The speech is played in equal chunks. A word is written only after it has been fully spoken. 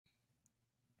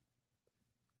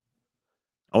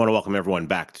I want to welcome everyone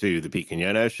back to the Pete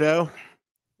Quinones Show.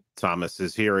 Thomas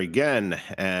is here again,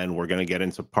 and we're going to get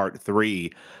into part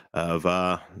 3 of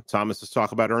Thomas's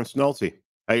talk about Ernst Nolte.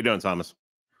 How you doing, Thomas?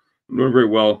 I'm doing very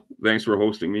well. Thanks for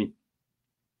hosting me.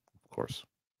 Of course.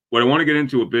 What I want to get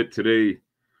into a bit today,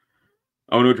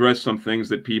 I want to address some things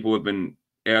that people have been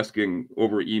asking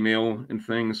over email and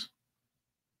things,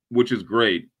 which is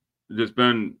great. There's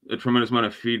been a tremendous amount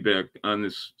of feedback on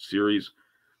this series,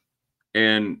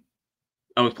 and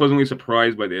I was pleasantly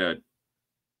surprised by that.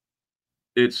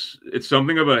 It's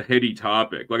something of a heady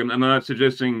topic. Like I'm not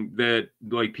suggesting that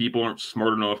like people aren't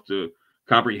smart enough to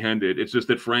comprehend it. It's just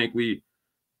that frankly,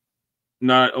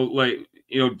 not like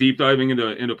deep diving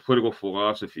into political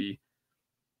philosophy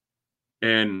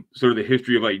and sort of the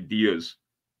history of ideas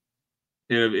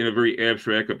in a very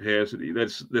abstract capacity.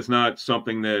 That's not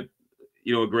something that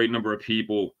a great number of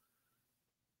people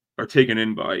are taken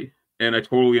in by, and I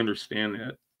totally understand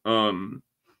that.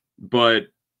 But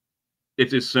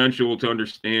it's essential to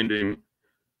understanding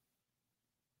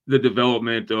the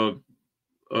development of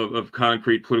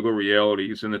concrete political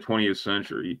realities in the 20th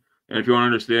century. And if you want to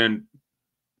understand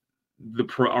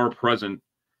our present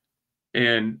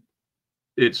and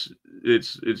its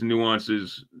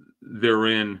nuances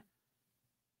therein,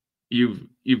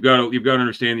 you've got to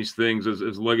understand these things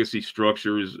as legacy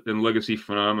structures and legacy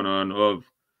phenomenon of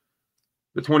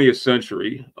the 20th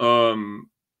century.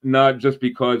 Not just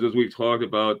because, as we've talked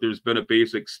about, there's been a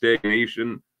basic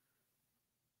stagnation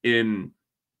in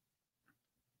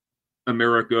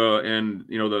America and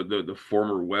the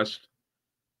former West.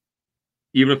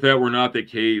 Even if that were not the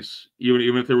case,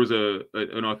 even if there was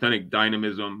an authentic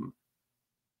dynamism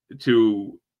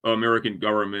to American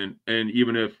government, and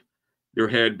even if there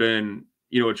had been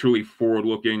a truly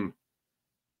forward-looking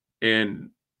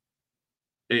and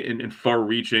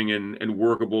far-reaching and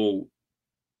workable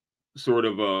sort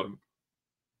of a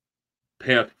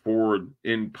path forward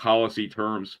in policy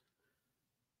terms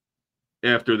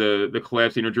after the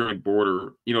collapse of the intergermanic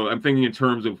border. I'm thinking in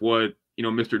terms of what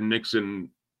Mr. Nixon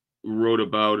wrote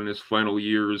about in his final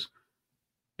years,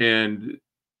 and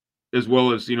as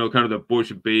well as kind of the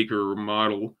Bush-Baker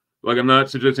model. Like, I'm not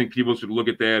suggesting people should look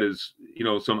at that as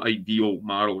some ideal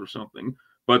model or something,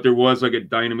 but there was like a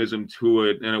dynamism to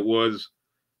it, and it was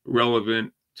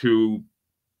relevant to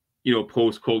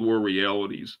post-Cold War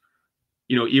realities.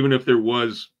 Even if there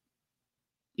was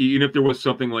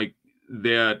something like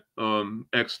that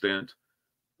extent,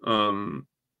 in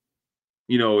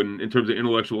terms of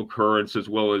intellectual currents as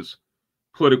well as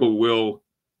political will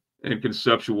and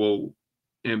conceptual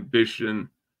ambition,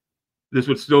 this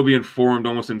would still be informed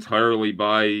almost entirely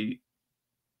by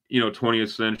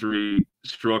 20th century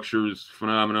structures,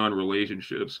 phenomenon,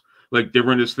 relationships, like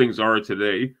different as things are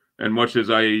today. And much as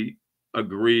I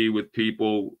agree with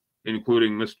people,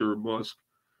 including Mr. Musk,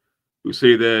 who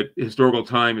say that historical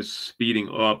time is speeding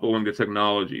up owing to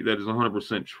technology, that is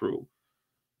 100% true.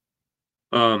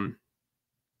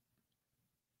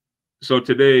 So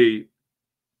today,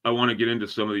 I want to get into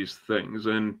some of these things.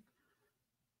 And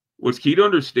what's key to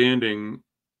understanding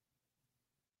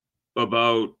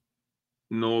about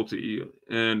Nolte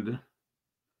and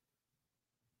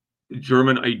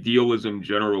German idealism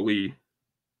generally,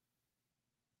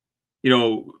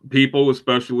 people,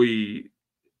 especially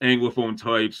Anglophone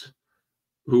types,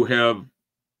 who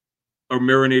are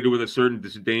marinated with a certain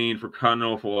disdain for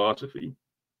continental philosophy.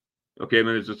 Okay, and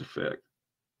then it's just a fact.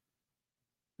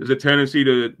 There's a tendency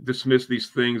to dismiss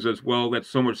these things as, well, that's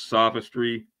so much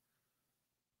sophistry.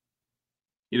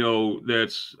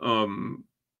 That's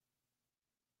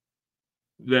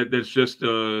that's just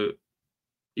a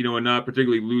not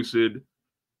particularly lucid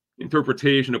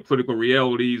interpretation of political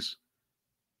realities,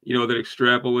 that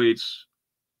extrapolates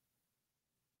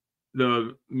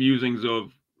the musings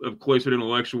of cloistered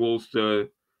intellectuals to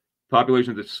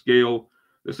populations at scale.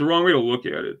 That's the wrong way to look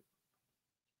at it.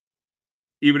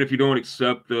 Even if you don't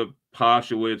accept the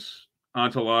postulates,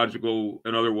 ontological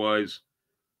and otherwise,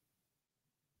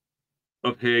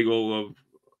 of Hegel,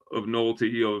 of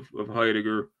Nolte, of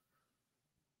Heidegger,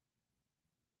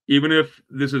 even if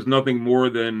this is nothing more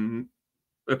than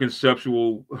a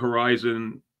conceptual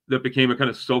horizon that became a kind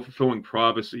of self-fulfilling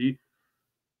prophecy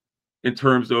in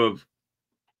terms of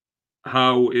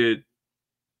how it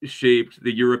shaped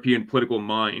the European political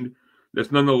mind,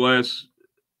 that's nonetheless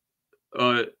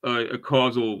a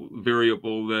causal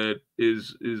variable that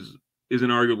is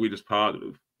inarguably just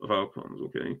positive of outcomes.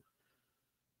 Okay,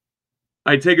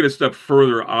 I take it a step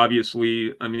further.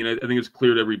 Obviously, I mean, I think it's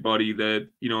clear to everybody that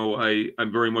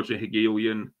I'm very much a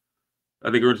Hegelian.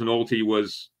 I think Ernst Nolte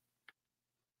was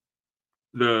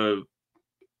the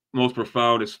most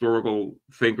profound historical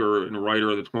thinker and writer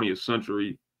of the 20th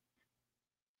century.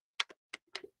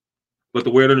 But the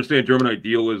way I understand German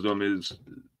idealism is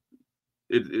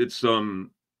it's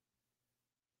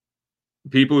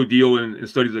people who deal in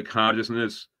studies of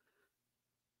consciousness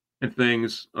and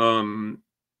things will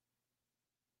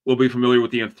be familiar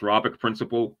with the anthropic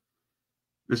principle.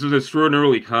 This is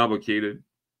extraordinarily complicated,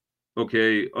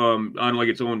 okay, on like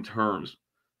its own terms.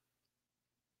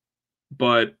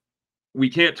 But we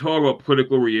can't talk about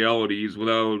political realities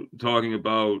without talking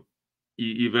about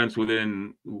events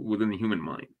within the human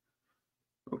mind.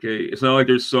 Okay, it's not like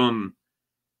there's some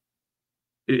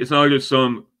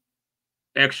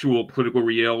actual political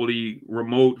reality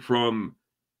remote from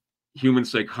human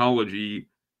psychology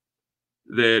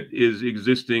that is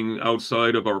existing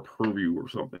outside of our purview or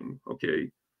something.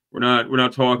 Okay, we're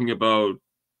not talking about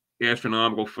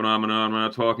astronomical phenomenon. We're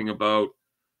not talking about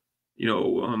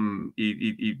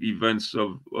events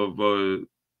of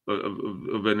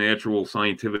a natural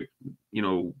scientific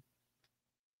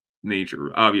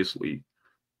nature. Obviously,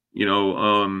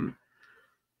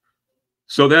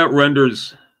 so that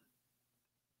renders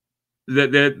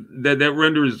that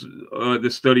renders the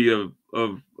study of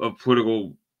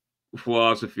political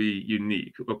philosophy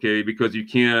unique. Okay, because you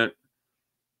can't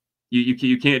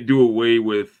do away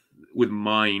with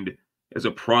mind as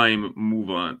a prime move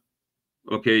on.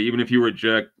 Okay, even if you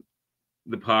reject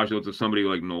the postulates of somebody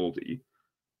like Nolte,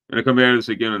 and I come at this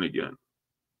again and again.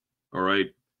 All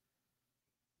right,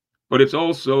 but it's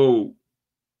also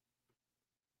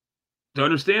to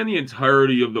understand the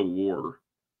entirety of the war.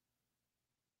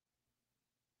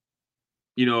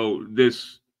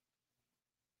 This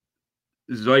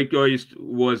zeitgeist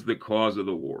was the cause of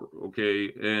the war.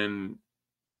 Okay, and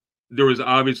there was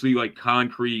obviously like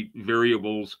concrete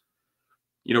variables,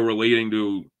 relating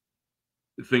to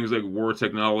things like war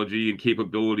technology and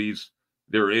capabilities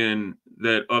therein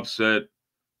that upset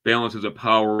balances of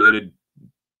power that had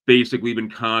basically been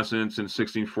constant since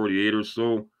 1648 or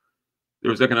so.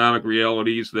 There was economic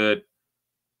realities that,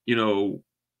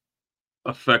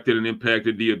 affected and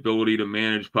impacted the ability to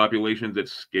manage populations at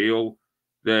scale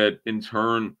that in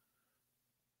turn,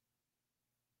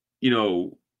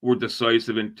 were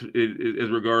decisive as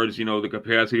regards, the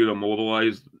capacity to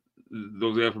mobilize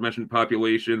those aforementioned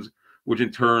populations, which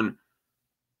in turn,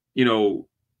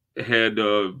 had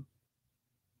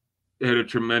had a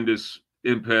tremendous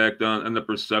impact on the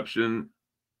perception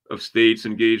of states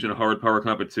engaged in a hard power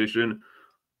competition.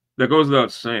 That goes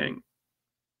without saying.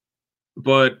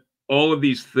 But all of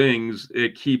these things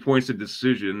at key points of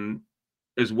decision,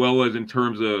 as well as in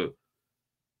terms of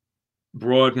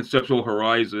broad conceptual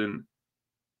horizon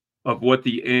of what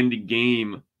the end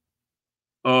game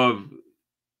of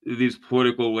these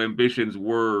political ambitions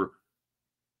were,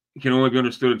 can only be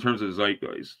understood in terms of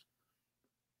zeitgeist.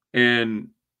 And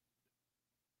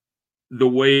the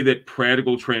way that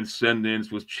practical transcendence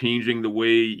was changing the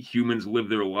way humans live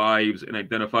their lives and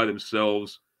identify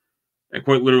themselves, and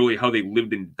quite literally how they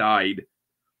lived and died.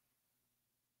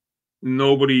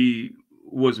 Nobody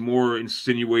was more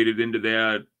insinuated into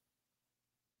that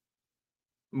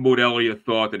modality of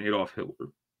thought than Adolf Hitler.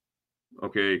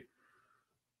 Okay.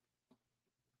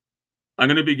 I'm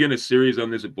going to begin a series on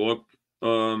this book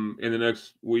in the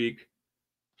next week.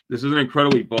 This is an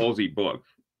incredibly ballsy book,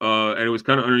 and it was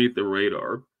kind of underneath the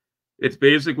radar. It's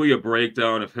basically a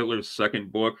breakdown of Hitler's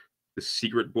second book, The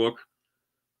Secret Book.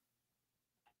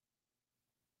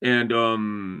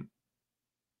 And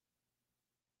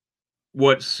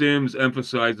what Sims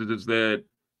emphasizes is that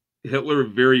Hitler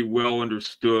very well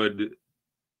understood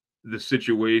the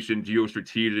situation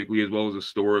geostrategically as well as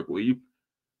historically.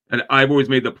 And I've always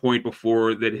made the point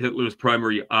before that Hitler's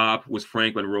primary op was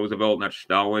Franklin Roosevelt, not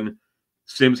Stalin.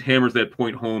 Sims hammers that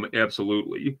point home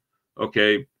absolutely.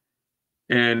 Okay.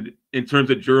 And in terms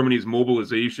of Germany's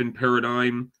mobilization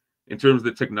paradigm, in terms of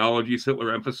the technologies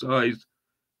Hitler emphasized,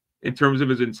 in terms of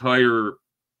his entire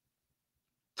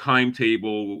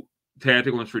timetable,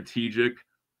 tactical and strategic,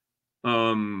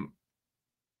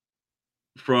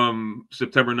 from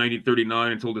September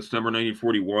 1939 until December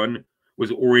 1941,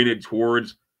 was oriented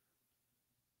towards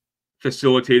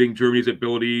facilitating Germany's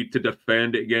ability to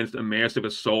defend against a massive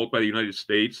assault by the United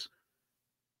States.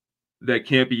 That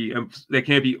can't be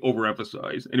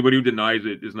overemphasized. Anybody who denies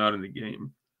it is not in the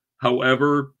game.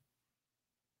 However,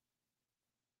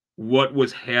 what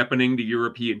was happening to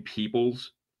European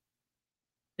peoples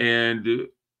and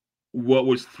what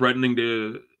was threatening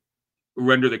to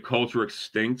render the culture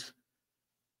extinct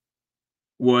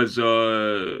was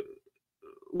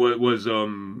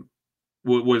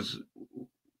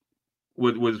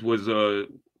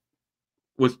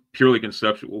purely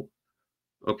conceptual.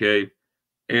 Okay.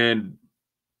 And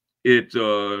it's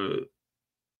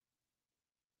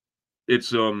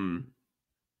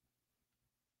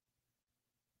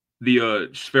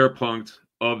schwerpunkt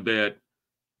of that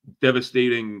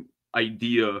devastating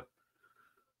idea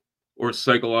or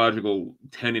psychological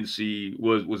tendency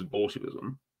was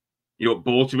Bolshevism.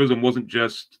 Bolshevism wasn't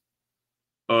just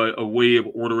a way of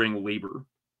ordering labor.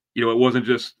 It wasn't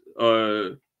just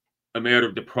a matter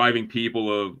of depriving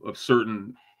people of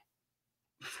certain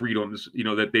freedoms,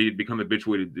 that they become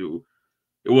habituated to do.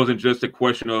 It wasn't just a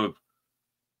question of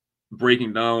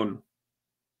breaking down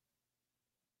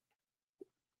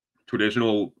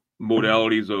traditional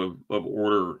modalities of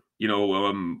order,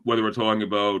 whether we're talking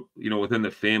about, within the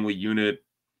family unit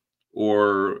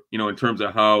or, in terms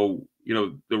of how,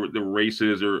 the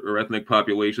races or ethnic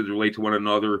populations relate to one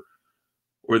another,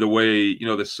 or the way,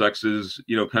 the sexes,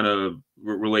 kind of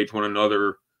relate to one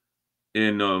another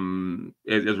in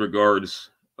as regards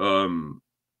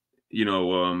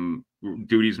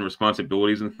duties and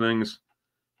responsibilities and things.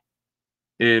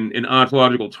 In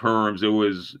ontological terms, it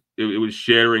was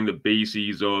sharing the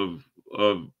bases of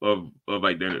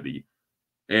identity.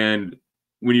 And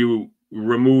when you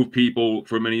remove people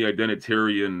from any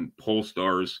identitarian pole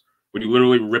stars, when you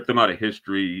literally rip them out of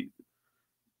history,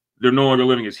 they're no longer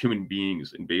living as human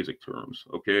beings in basic terms.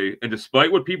 Okay. And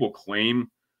despite what people claim,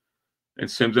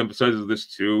 and Sims emphasizes this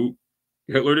too,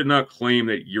 Hitler did not claim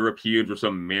that Europeans were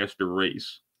some master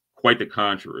race. Quite the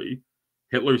contrary.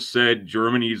 Hitler said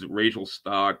Germany's racial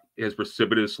stock has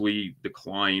precipitously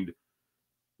declined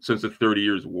since the 30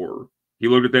 Years' War. He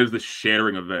looked at that as the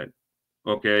shattering event,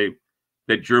 okay,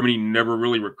 that Germany never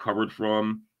really recovered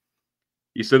from.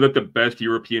 He said that the best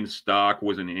European stock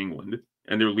was in England,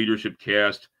 and their leadership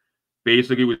caste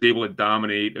basically was able to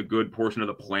dominate a good portion of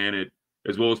the planet,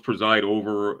 as well as preside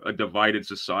over a divided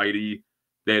society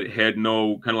that had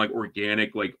no kind of like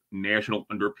organic, like national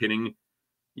underpinning,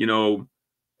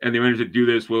 and they managed to do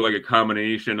this with like a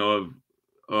combination of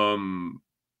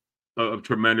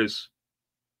tremendous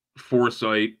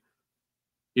foresight,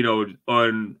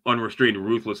 unrestrained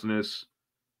ruthlessness,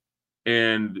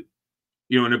 and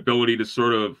an ability to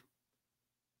sort of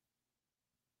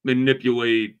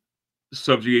manipulate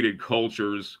subjugated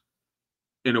cultures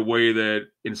in a way that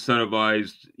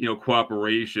incentivized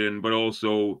cooperation, but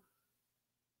also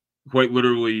quite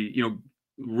literally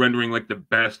rendering like the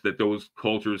best that those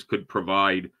cultures could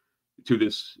provide to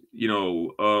this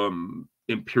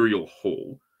imperial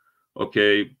whole.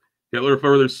 Okay, Hitler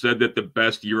further said that the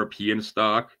best European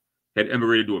stock had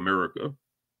emigrated to America.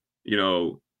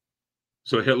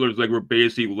 So Hitler's like, we're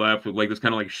basically left with like this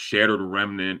kind of like shattered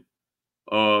remnant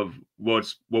of what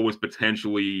was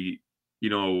potentially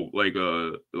like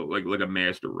a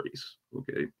master race.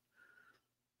 Okay,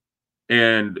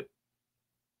 and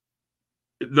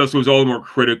thus it was all the more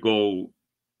critical.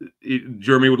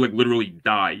 Germany would like literally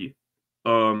die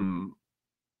from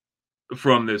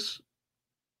this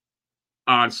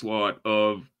onslaught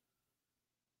of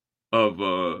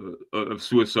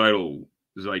suicidal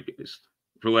zeitgeist,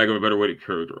 for lack of a better way to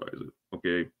characterize it.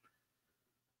 Okay.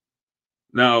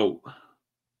 Now,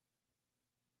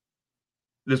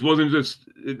 this wasn't just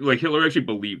like Hitler actually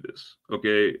believed this.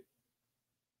 Okay.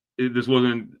 This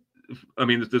wasn't. I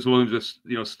mean, this wasn't just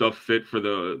stuff fit for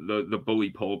the bully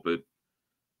pulpit,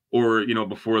 or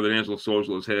before the National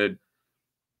Socialists had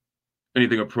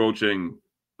anything approaching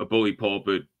a bully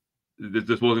pulpit.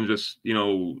 This wasn't just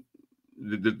these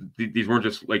weren't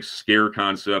just like scare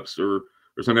concepts or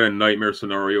some kind of nightmare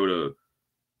scenario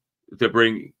to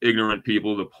bring ignorant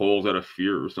people to the polls out of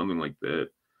fear or something like that.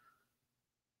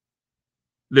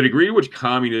 The degree to which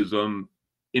communism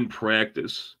in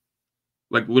practice,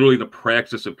 like literally the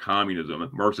practice of communism,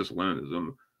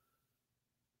 Marxist-Leninism,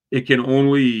 it can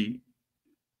only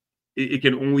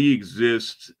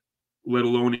exist, let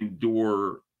alone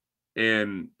endure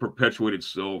and perpetuate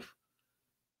itself,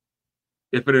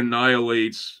 if it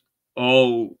annihilates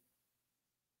all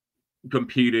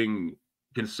competing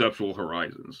conceptual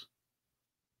horizons.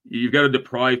 You've got to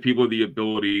deprive people of the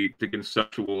ability to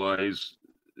conceptualize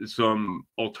some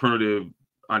alternative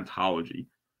ontology.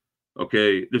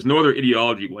 Okay, there's no other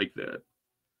ideology like that.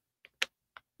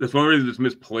 That's one reason it's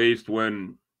misplaced.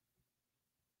 When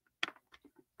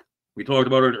we talked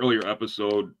about it in an earlier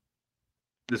episode,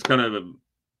 this kind of a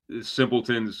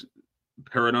simpleton's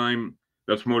paradigm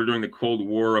that's promoted during the Cold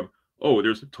War of, oh,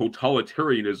 there's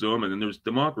totalitarianism and then there's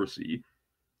democracy.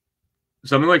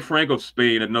 Something like Franco's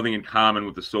Spain had nothing in common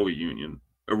with the Soviet Union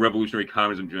or revolutionary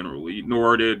communism generally,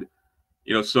 nor did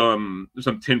some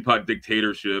tin pot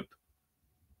dictatorship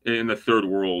in the third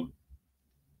world.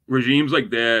 Regimes like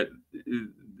that,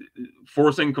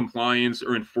 forcing compliance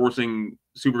or enforcing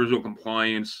superficial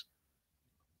compliance,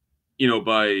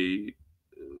 by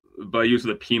use of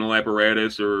the penal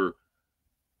apparatus or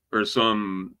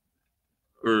some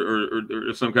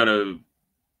or some kind of,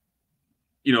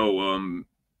 you know,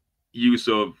 use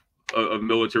of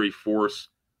military force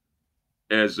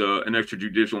as an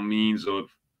extrajudicial means of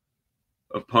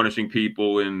punishing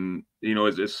people, and, you know,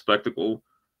 as a spectacle.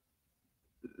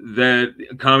 That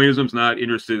communism's not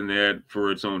interested in that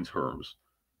for its own terms.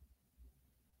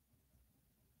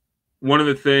 One of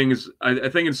the things I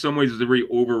think in some ways is a very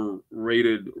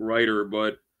overrated writer,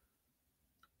 but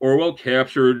Orwell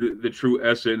captured the true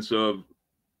essence of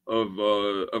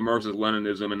Marxist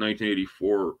Leninism in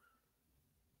 1984,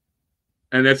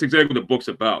 and that's exactly what the book's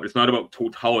about. It's not about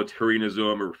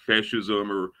totalitarianism or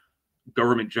fascism or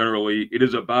government generally. It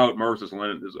is about Marxist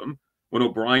Leninism. When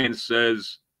O'Brien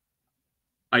says,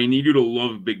 "I need you to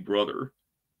love Big Brother,"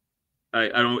 I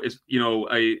don't. It's, you know,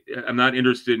 I'm not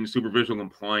interested in superficial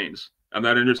compliance. I'm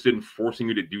not interested in forcing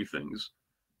you to do things.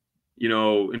 You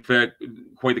know, in fact,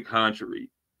 quite the contrary.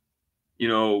 You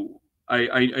know,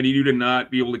 I need you to not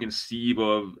be able to conceive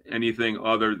of anything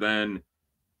other than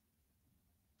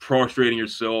prostrating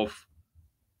yourself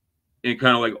in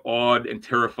kind of like awed and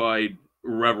terrified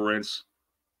reverence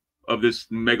of this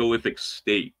megalithic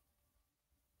state.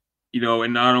 You know,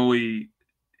 and not only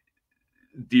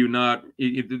do you not,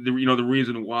 you know, the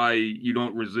reason why you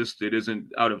don't resist it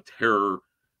isn't out of terror.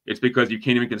 It's because you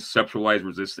can't even conceptualize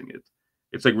resisting it.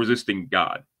 It's like resisting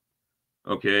God.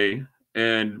 Okay.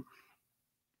 And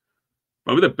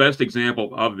probably the best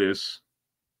example of this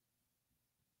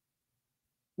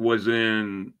was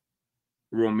in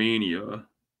Romania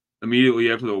immediately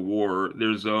after the war.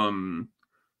 There's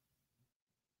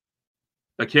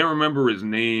I can't remember his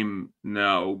name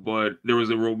now, but there was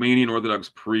a Romanian Orthodox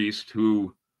priest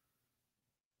who,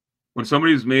 when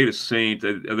somebody's made a saint,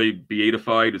 are they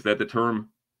beatified? Is that the term?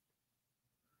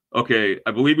 Okay,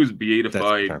 I believe he was That's the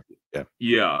beatified. term. Yeah.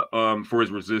 Yeah, for his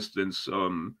resistance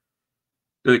to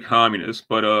the communists.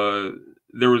 But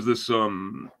there was this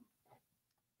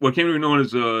what came to be known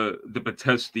as the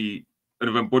Patesti, and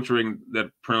if I'm butchering that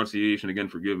pronunciation again,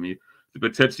 forgive me, the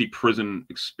Patesti prison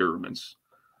experiments.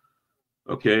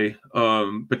 Okay,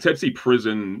 Patesti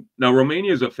prison. Now,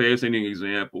 Romania is a fascinating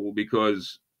example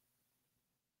because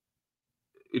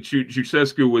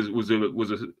Ceausescu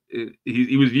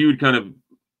he was viewed kind of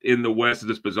in the West as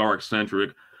this bizarre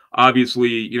eccentric. Obviously,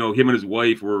 you know, him and his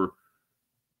wife were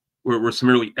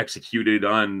summarily executed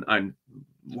on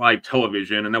live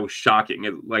television, and that was shocking.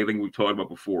 I think we've talked about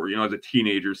before. You know, as a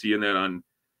teenager, seeing that on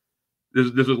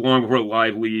this was long before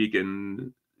Live Leak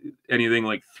and anything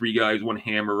like Three Guys, One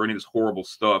Hammer, or any of this horrible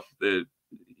stuff that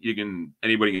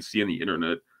anybody can see on the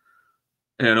internet.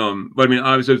 And but I mean,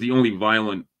 obviously, it was the only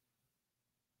violent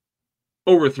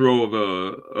overthrow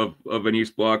of an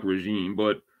East Bloc regime.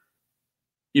 But,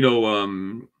 you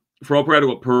know, for all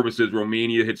practical purposes,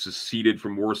 Romania had seceded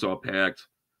from Warsaw Pact.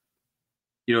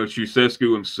 You know,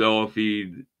 Ceausescu himself,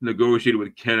 he negotiated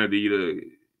with Kennedy to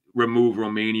remove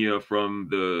Romania from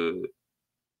the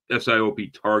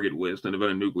SIOP target list in the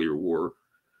event of nuclear war.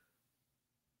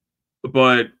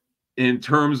 But in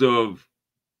terms of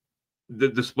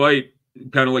despite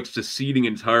kind of like seceding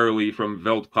entirely from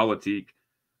Weltpolitik,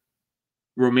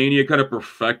 Romania kind of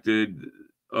perfected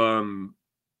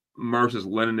Marxist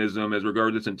Leninism as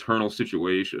regards its internal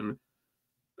situation.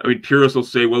 I mean, purists will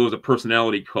say, well, it was a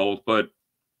personality cult, but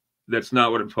that's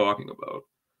not what I'm talking about.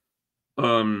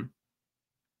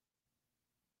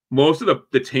 Most of the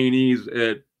detainees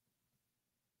at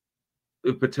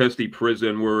Patesti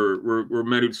prison were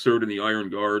men who'd served in the Iron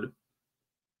Guard.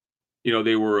 You know,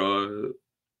 they were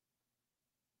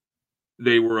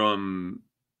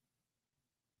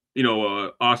you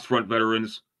know, Ostfront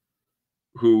veterans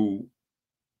who,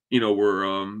 you know, were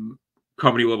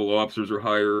company level officers or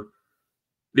higher.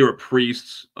 They were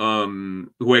priests who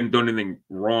hadn't done anything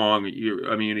wrong.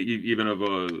 I mean, even of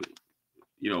a,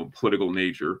 you know, political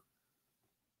nature.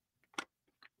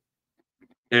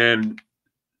 And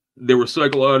they were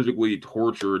psychologically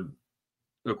tortured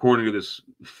according to this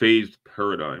phased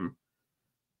paradigm.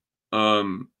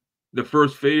 The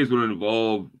first phase would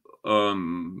involve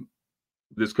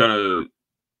this kind of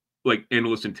like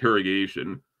endless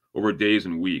interrogation over days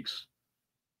and weeks,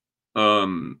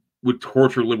 with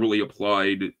torture liberally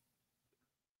applied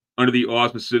under the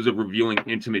auspices of revealing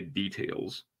intimate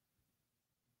details.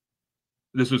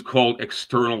 This was called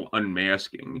external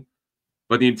unmasking.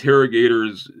 But the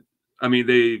interrogators, I mean,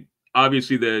 they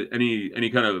obviously that any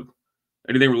kind of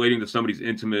anything relating to somebody's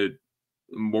intimate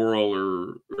moral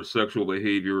or sexual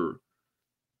behavior,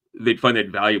 they'd find that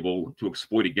valuable to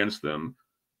exploit against them.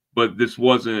 But this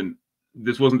wasn't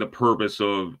the purpose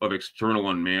of external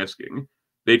unmasking.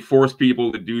 They'd force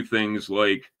people to do things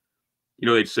like,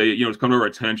 they'd say, it's come to our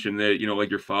attention that, like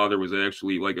your father was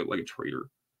actually like a traitor,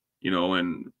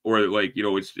 and or like,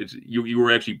 it's you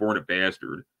were actually born a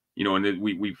bastard, and then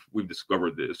we've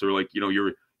discovered this, or like,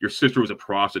 your sister was a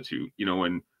prostitute,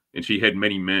 and she had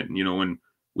many men, and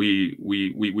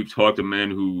we've talked to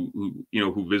men who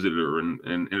visited her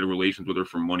and had relations with her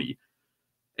for money,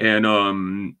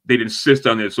 and they'd insist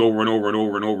on this over and over and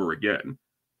over and over again,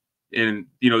 and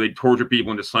they'd torture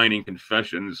people into signing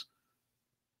confessions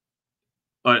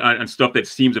on stuff that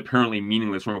seems apparently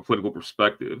meaningless from a political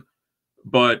perspective.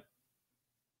 But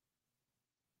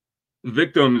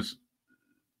victims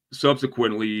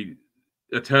subsequently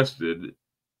attested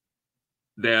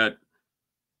that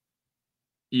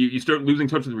you start losing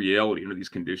touch with reality under these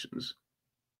conditions.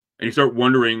 And you start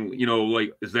wondering,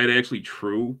 like, is that actually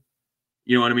true?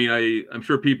 You know what I mean? I'm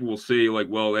sure people will say, like,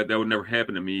 well, that would never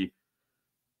happen to me.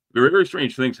 Very, very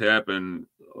strange things happen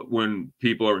when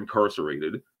people are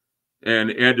incarcerated.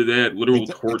 And add to that literal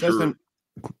torture.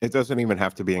 It doesn't even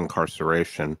have to be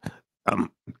incarceration.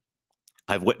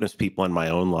 I've witnessed people in my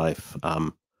own life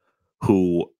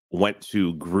who went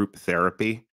to group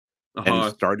therapy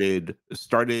and started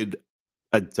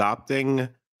adopting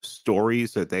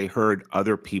stories that they heard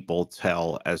other people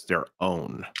tell as their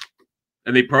own.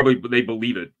 And they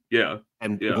believe it. Yeah.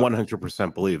 And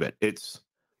 100% believe it. It's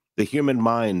the human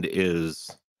mind is,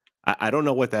 I don't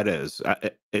know what that is.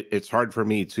 It's hard for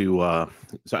me to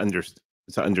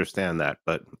understand that,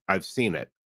 but I've seen it.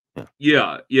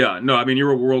 Yeah. No, I mean,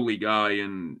 you're a worldly guy,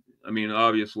 and I mean,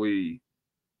 obviously,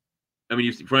 I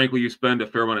mean, frankly, you spend a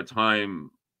fair amount of time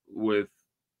with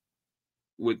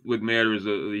matters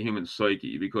of the human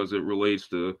psyche because it relates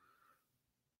to,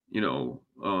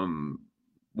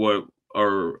 what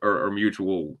our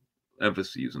mutual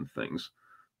emphases and things.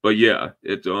 But yeah,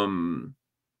 it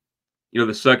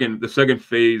the second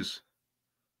phase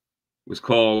was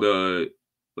called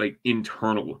like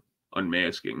internal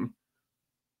unmasking.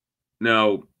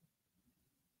 Now,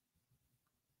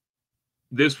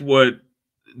 this was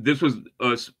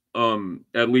us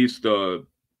at least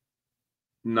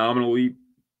nominally.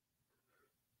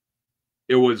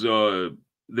 It was the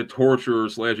torturer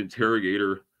 /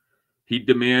 interrogator. He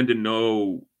demanded to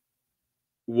know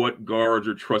what guards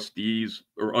or trustees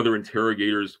or other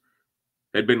interrogators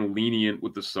had been lenient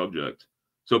with the subject.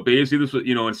 So basically, this was,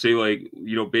 and say like,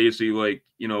 basically like,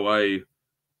 I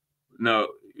now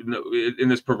in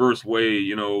this perverse way,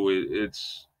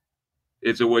 it's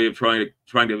a way of trying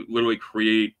to literally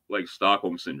create like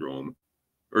Stockholm syndrome,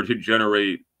 or to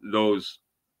generate those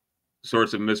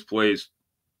sorts of misplaced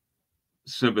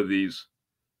sympathies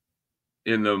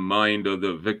in the mind of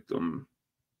the victim.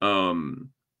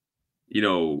 You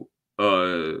know,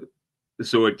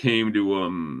 so it came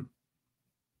to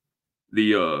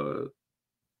the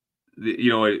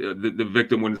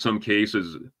victim would in some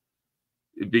cases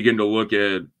begin to look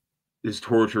at his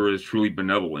torture as truly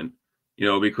benevolent,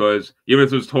 because even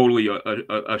if it was totally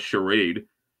a charade,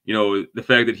 the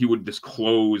fact that he would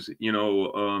disclose,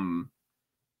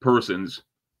 persons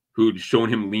who'd shown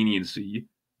him leniency,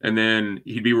 and then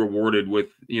he'd be rewarded with,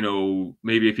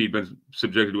 maybe if he'd been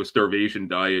subjected to a starvation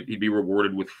diet, he'd be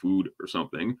rewarded with food or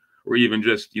something, or even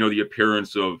just, the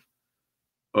appearance of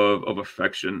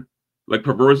affection. Like,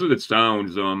 perverse as it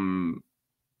sounds,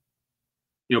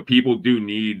 people do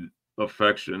need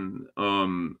affection,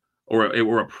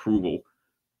 or approval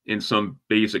in some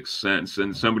basic sense,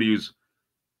 and somebody who's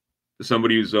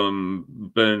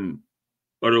been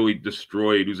utterly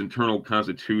destroyed, whose internal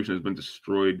constitution has been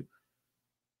destroyed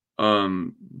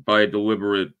by a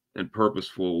deliberate and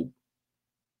purposeful,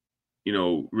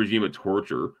 regime of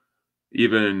torture,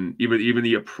 even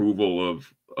the approval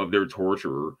of their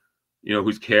torturer,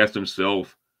 who's cast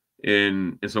himself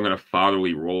in some kind of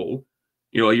fatherly role.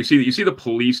 Like you see the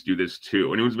police do this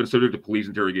too. Anyone's been subject to police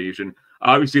interrogation,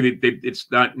 obviously it's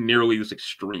not nearly this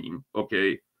extreme,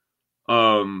 okay?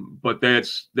 But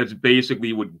that's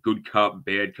basically what good cop,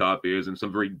 bad cop is, and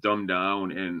some very dumbed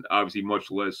down and obviously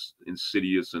much less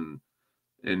insidious and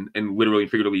literally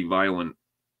and figuratively violent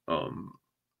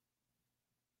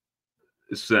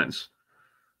sense.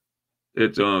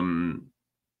 It's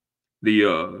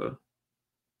the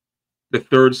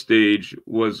third stage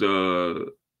was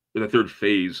the third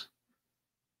phase.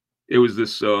 It was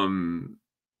this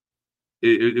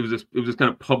it was this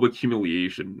kind of public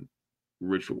humiliation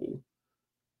ritual.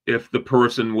 If the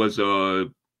person was if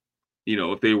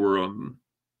they were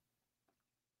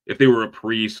a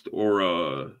priest or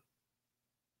a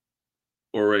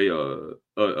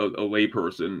lay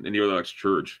person in the Orthodox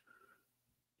Church,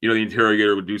 the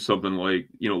interrogator would do something like,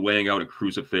 laying out a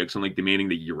crucifix and like demanding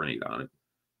to urinate on it.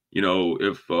 You know,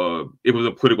 if it was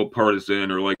a political partisan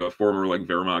or like a former like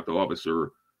Wehrmacht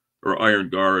officer or Iron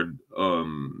Guard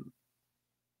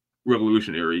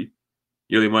revolutionary,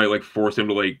 you know, they might like force him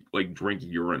to like drink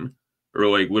urine or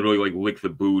like literally like lick the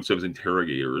boots of his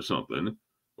interrogator or something,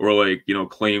 or like, you know,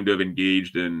 claim to have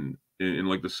engaged in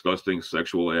like disgusting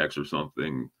sexual acts or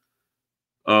something.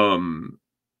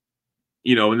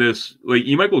 You know, in this, like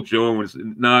E. Michael Jones,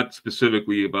 not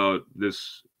specifically about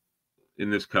this in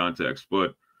this context,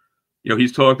 but you know,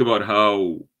 he's talked about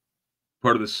how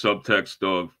part of the subtext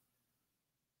of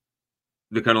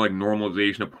the kind of like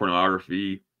normalization of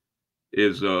pornography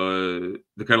is the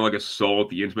kind of like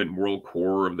assault the intimate moral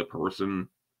core of the person,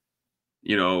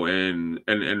 you know, and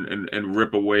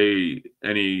rip away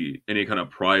any kind of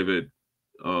private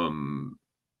and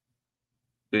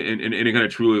any kind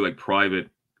of truly like private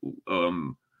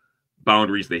um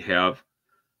boundaries they have,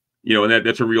 you know, and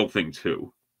that's a real thing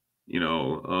too, you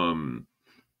know.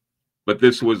 But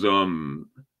this was you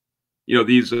know,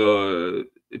 these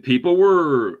people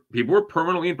were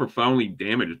permanently and profoundly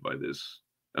damaged by this.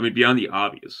 I mean, beyond the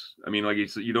obvious. I mean, like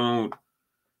you don't,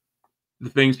 the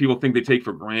things people think they take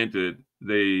for granted,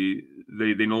 they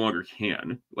no longer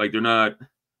can. Like they're not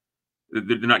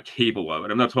capable of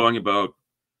it. I'm not talking about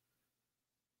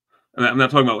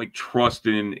like trust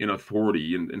in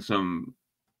authority in some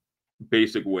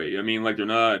basic way. I mean, like they're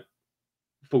not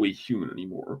fully human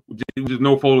anymore. There's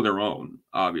no fault of their own,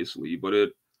 obviously,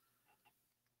 but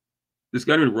this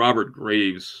guy named Robert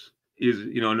Graves is,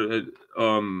 you know,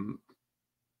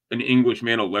 an English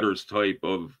man of letters type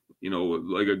of, you know,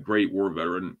 like a great war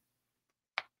veteran.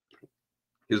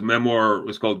 His memoir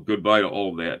was called Goodbye to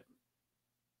All That.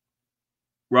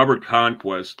 Robert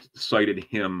Conquest cited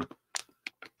him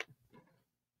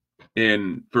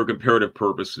for comparative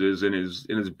purposes in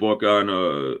his book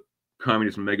on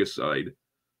communist megacide.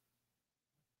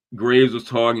 Graves was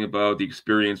talking about the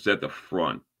experience at the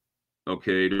front,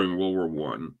 okay, during World War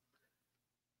One,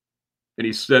 and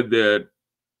he said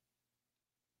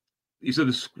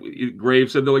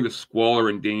Graves said that like the squalor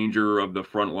and danger of the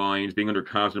front lines, being under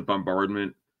constant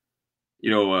bombardment,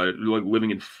 you know, like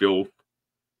living in filth.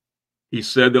 He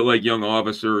said that like young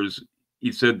officers,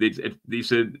 he said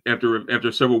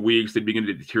after several weeks they'd begin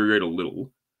to deteriorate a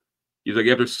little. He's like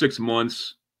after 6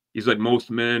 months, he's like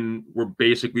most men were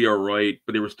basically all right,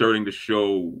 but they were starting to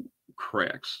show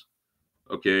cracks.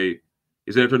 Okay,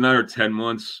 he said after 9 or 10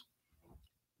 months,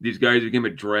 these guys became a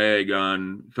drag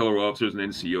on fellow officers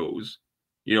and NCOs.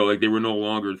 You know, like they were no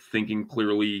longer thinking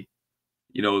clearly.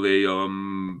 You know, they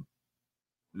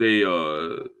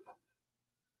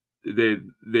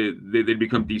they'd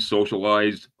become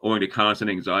desocialized owing to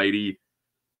constant anxiety.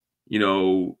 You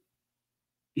know,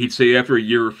 he'd say after a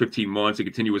year or 15 months of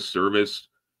continuous service,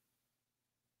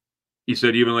 he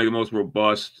said even like the most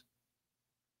robust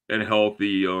and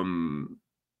healthy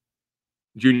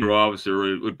junior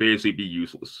officer would basically be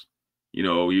useless. You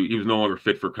know, he was no longer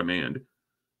fit for command.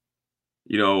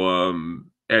 You know,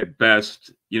 at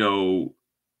best, you know,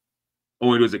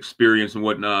 owing to his experience and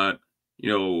whatnot, you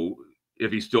know,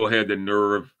 if he still had the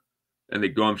nerve and the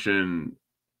gumption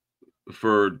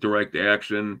for direct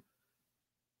action,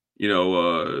 you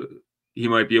know, he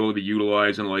might be able to be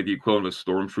utilized in like the equivalent of a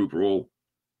stormtroop role,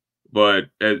 but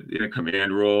in a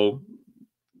command role,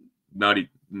 not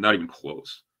even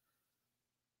close.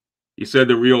 He said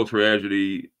the real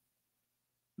tragedy,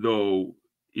 though,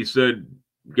 he said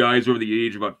guys over the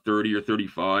age of about 30 or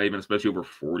 35, and especially over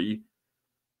 40,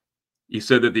 he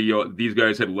said that these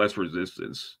guys had less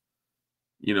resistance,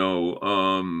 you know,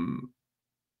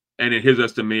 and in his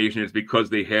estimation, it's because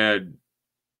they had,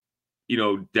 you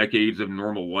know, decades of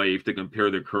normal life to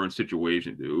compare their current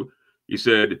situation to. He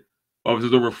said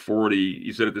officers over 40,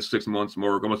 he said at the 6 months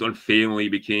mark, almost unfailingly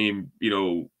became, you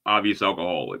know, obvious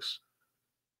alcoholics.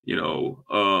 You know,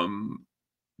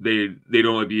 they'd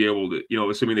only be able to, you know,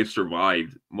 assuming they've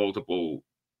survived multiple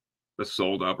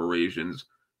assault operations,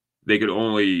 they could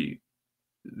only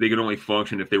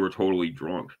function if they were totally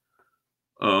drunk.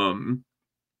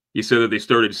 He said that they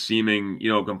started seeming,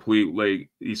 you know, complete,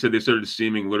 like he said they started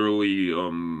seeming literally,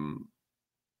 you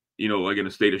know, like in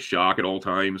a state of shock at all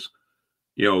times.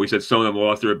 You know, he said some of them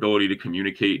lost their ability to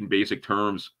communicate in basic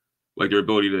terms, like their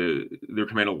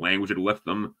command of language had left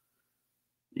them.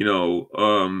 You know,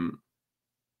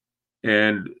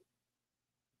 and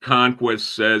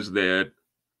Conquest says that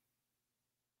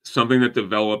something that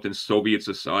developed in Soviet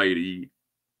society,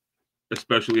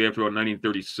 especially after about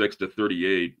 1936 to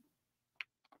 38,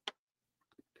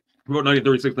 about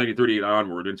 1936, 1938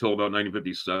 onward until about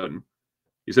 1957.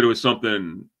 He said it was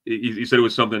something. He said it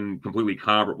was something completely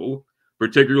comparable,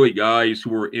 particularly guys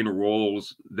who were in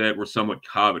roles that were somewhat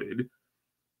coveted.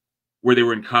 where they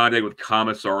were in contact with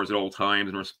commissars at all times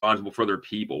and responsible for their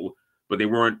people, but they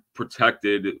weren't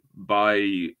protected by,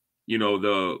 you know,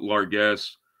 the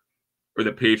largesse or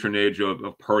the patronage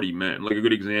of party men. Like a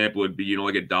good example would be, you know,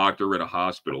 like a doctor at a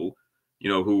hospital, you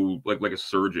know, who like a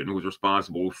surgeon who was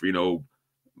responsible for, you know,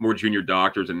 more junior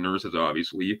doctors and nurses,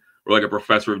 obviously, or like a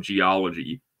professor of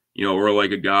geology, you know, or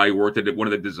like a guy who worked at one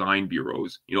of the design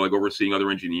bureaus, you know, like overseeing other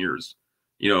engineers.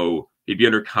 You know, he'd be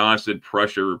under constant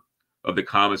pressure of the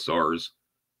commissars.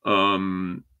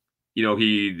 You know,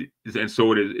 and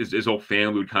so his whole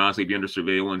family would constantly be under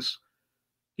surveillance.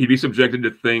 He'd be subjected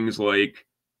to things like,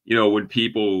 you know, when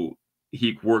people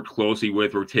he worked closely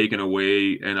with were taken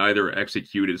away and either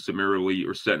executed summarily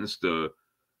or sentenced to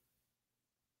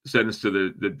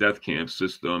the death camp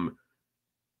system,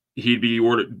 he'd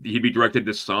be directed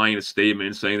to sign a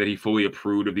statement saying that he fully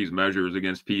approved of these measures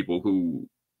against people who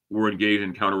were engaged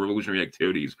in counter-revolutionary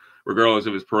activities, regardless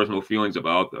of his personal feelings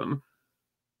about them.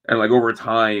 And like over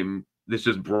time, this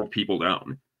just broke people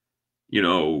down, you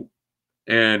know,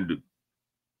 and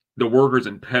the workers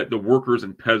and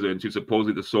peasants who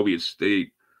supposedly the Soviet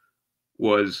state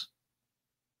was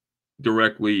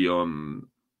directly was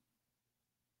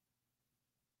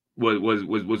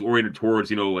oriented towards,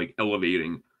 you know, like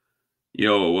elevating, you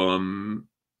know,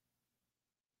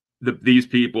 these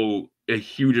people, a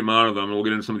huge amount of them, and we'll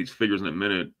get into some of these figures in a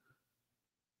minute,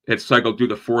 had cycled through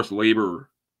the forced labor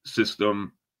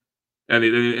system, and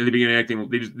they began acting,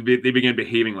 they began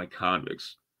behaving like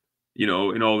convicts, you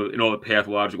know, in all the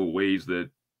pathological ways that,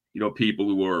 you know, people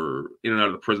who are in and out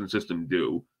of the prison system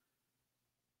do,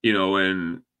 you know,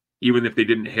 and even if they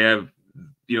didn't have,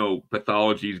 you know,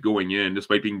 pathologies going in,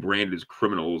 despite being branded as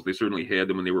criminals, they certainly had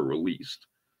them when they were released.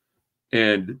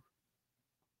 And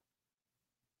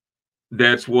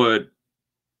that's what,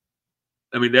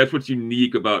 I mean, that's what's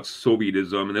unique about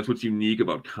Sovietism, and that's what's unique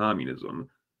about communism,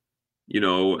 you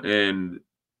know, and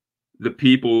the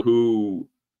people who,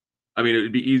 I mean,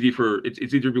 it'd be easy it's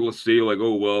easier for people to say like,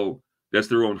 oh, well, that's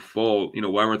their own fault. You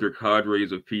know, why weren't there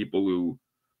cadres of people who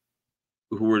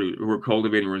were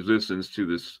cultivating resistance to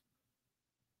this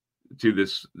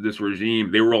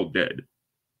regime? They were all dead.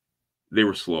 They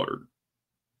were slaughtered.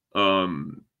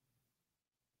 The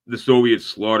Soviets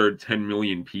slaughtered 10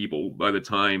 million people by the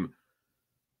time,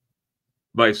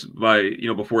 you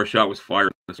know, before a shot was fired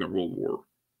in the Second World War.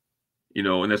 You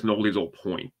know, and that's Nolte's whole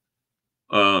point.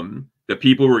 The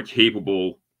people who were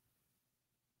capable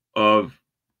of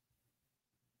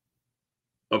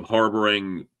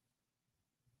harboring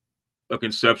a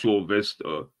conceptual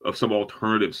vista of some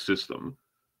alternative system,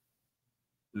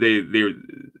 they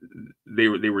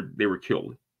were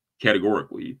killed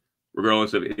categorically,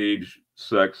 regardless of age,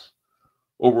 sex,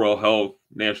 overall health,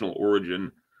 national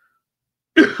origin,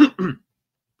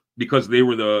 because they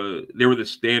were the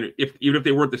standard. Even if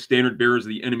they weren't the standard bearers of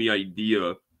the enemy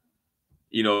idea,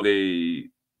 you know, they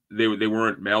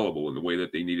weren't malleable in the way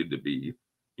that they needed to be.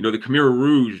 You know, the Khmer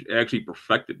Rouge actually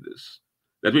perfected this.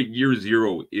 That's what Year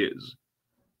Zero is.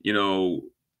 You know,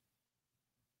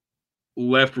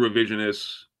 left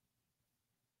revisionists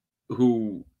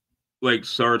who, like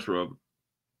Sartre,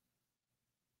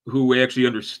 who actually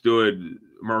understood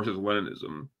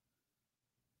Marxist-Leninism,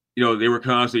 you know, they were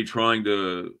constantly trying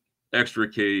to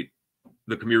extricate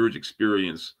the Khmer Rouge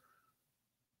experience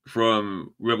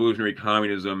from revolutionary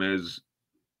communism as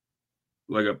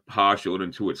like a postulate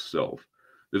unto itself.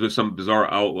 This is some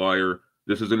bizarre outlier.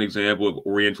 This is an example of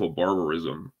Oriental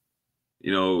barbarism.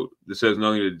 You know, this has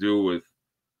nothing to do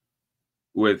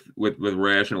with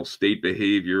rational state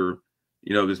behavior.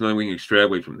 You know, there's nothing we can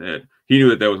extrapolate from that. He knew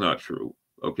that that was not true.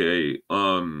 Okay.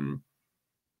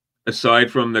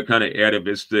 Aside from the kind of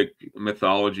atavistic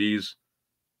mythologies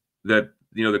that,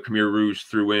 you know, the Khmer Rouge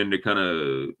threw in to kind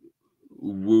of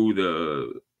woo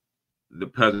the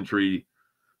peasantry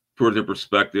towards their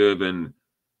perspective, and,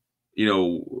 you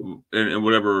know, and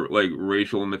whatever like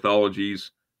racial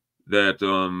mythologies that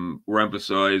were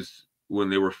emphasized when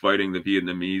they were fighting the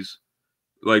Vietnamese,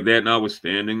 like that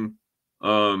notwithstanding,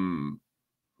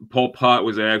 Pol Pot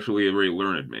was actually a very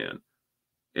learned man.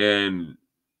 And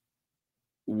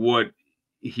what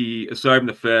he, aside from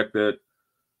the fact that,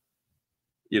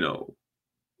 you know,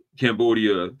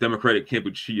 Cambodia, Democratic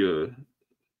Kampuchea,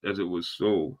 as it was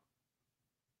so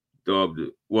dubbed,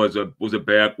 was a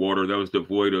backwater that was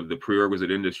devoid of the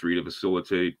prerequisite industry to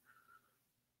facilitate,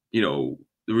 you know,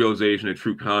 the realization of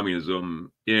true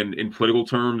communism. In political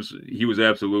terms, he was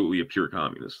absolutely a pure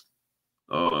communist,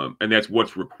 and that's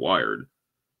what's required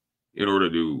in order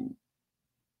to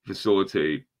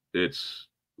facilitate its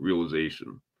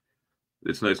realization.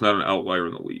 It's not an outlier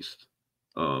in the least.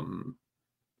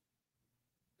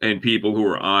 And people who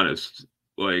are honest,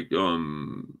 like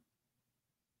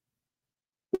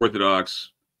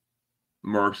Orthodox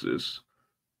Marxists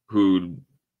who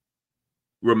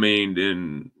remained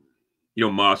in,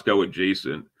 Moscow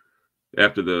adjacent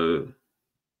after the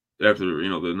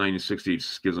 1968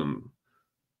 schism.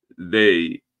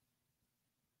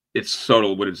 It's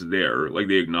subtle, but it's there. Like,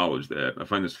 they acknowledge that. I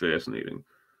find this fascinating,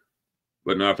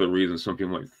 but not for the reasons some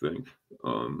people might think.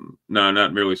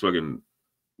 Not merely so I can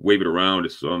wave it around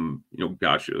as some,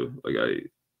 gotcha. Like,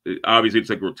 obviously it's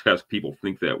like grotesque. People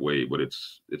think that way, but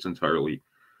it's entirely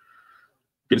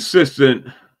consistent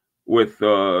with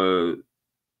the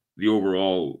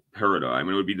overall paradigm.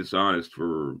 And it would be dishonest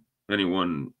for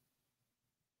anyone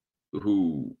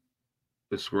who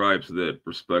ascribes to that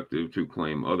perspective to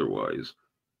claim otherwise.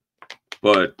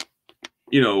 But,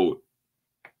 the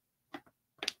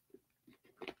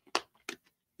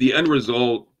end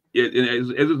result,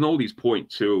 as Nolte's point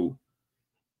too,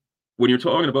 when you're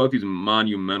talking about these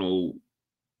monumental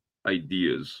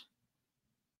ideas,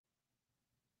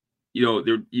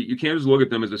 you can't just look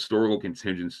at them as historical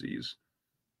contingencies.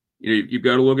 You've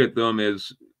got to look at them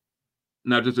as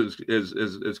not just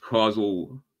as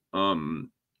causal,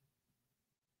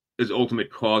 as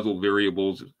ultimate causal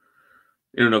variables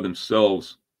in and of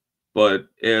themselves, but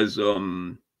as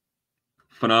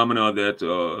phenomena that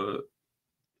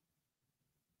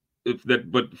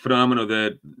phenomena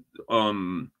that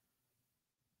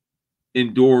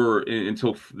endure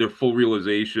until their full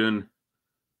realization,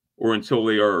 or until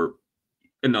they are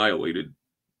annihilated,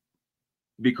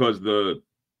 because the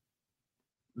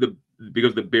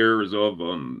bearers of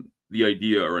the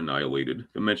idea are annihilated,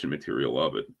 the mentioned material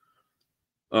of it.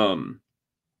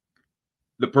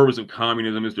 The purpose of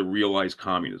communism is to realize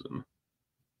communism.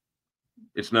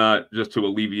 It's not just to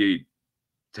alleviate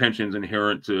tensions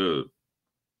inherent to,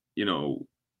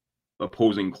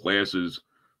 opposing classes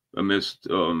amidst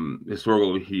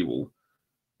historical upheaval.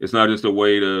 It's not just a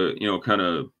way to, kind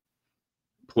of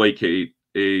placate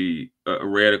a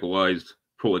radicalized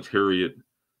proletariat,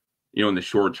 in the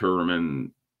short term,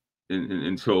 and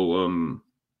until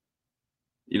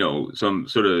some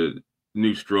sort of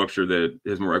new structure that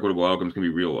has more equitable outcomes can be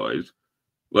realized.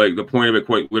 Like, the point of it,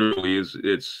 quite literally, is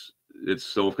it's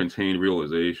self-contained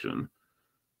realization.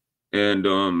 And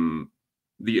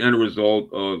the end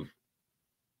result of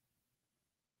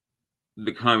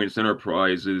the communist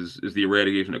enterprise is the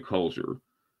eradication of culture.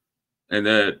 And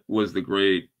that was the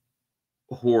great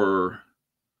horror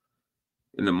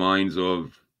in the minds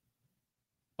of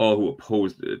all who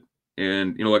opposed it.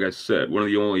 And, like I said, one of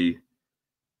the only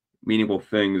meaningful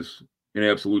things in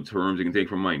absolute terms you can take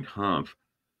from Mein Kampf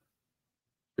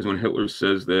is when Hitler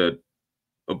says that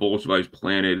a Bolshevik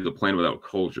planet is a planet without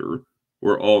culture,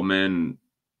 where all men,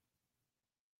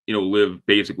 live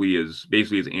basically as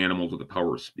animals with the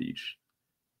power of speech,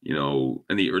 and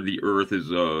the earth is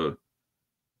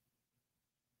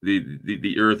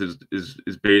the earth is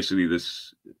basically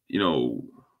this,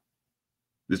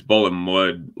 this ball of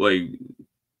mud, like,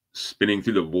 spinning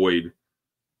through the void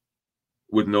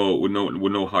with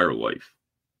no higher life.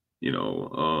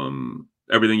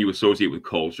 Everything you associate with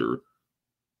culture,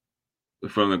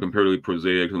 from the comparatively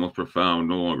prosaic to the most profound,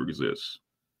 no longer exists.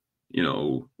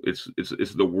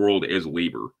 It's the world as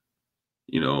labor.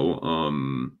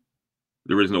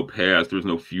 There is no past, there's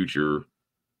no future.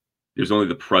 There's only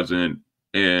the present,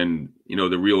 and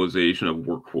the realization of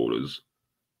work quotas,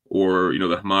 or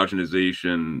the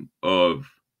homogenization of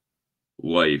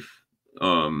life,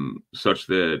 such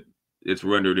that it's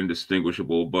rendered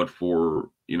indistinguishable but for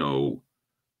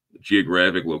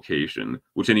geographic location,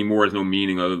 which anymore has no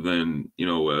meaning other than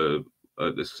the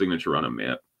signature on a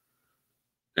map.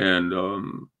 And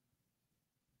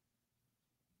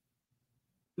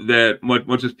that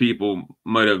much as people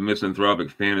might have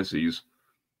misanthropic fantasies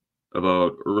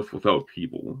about Earth without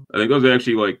people, I think that was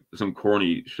actually like some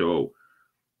corny show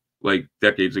like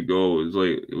decades ago.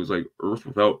 It was like Earth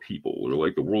without people, or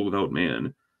like the world without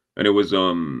man. And it was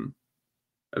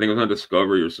I think it was on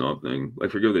Discovery or something. I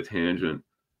forget the tangent.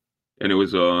 And it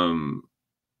was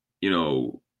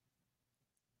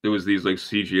it was these like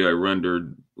CGI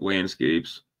rendered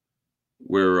landscapes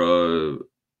where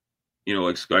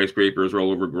like skyscrapers are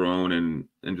all overgrown, and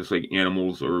just like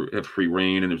animals have free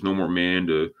reign, and there's no more man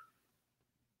to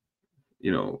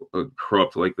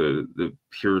corrupt like the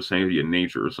pure sanctity of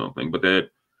nature or something. But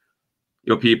that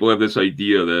people have this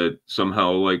idea that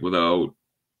somehow, like, without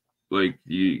the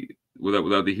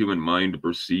human mind to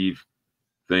perceive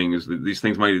things, these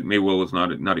things may well as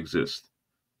not exist.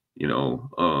 I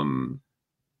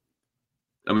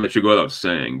mean, that should go without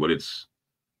saying, but it's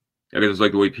I guess it's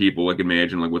like the way people like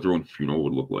imagine like what their own funeral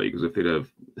would look like, as if they'd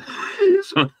have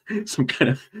some some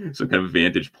kind of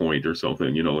vantage point or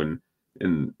something, you know, in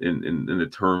the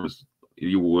terms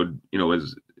you would, you know,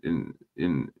 as in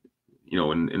you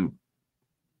know, in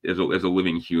as a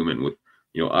living human with,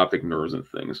 you know, optic nerves and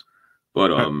things.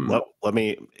 But Let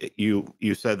me.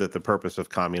 You said that the purpose of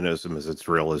communism is its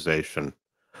realization.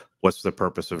 What's the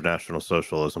purpose of National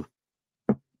Socialism?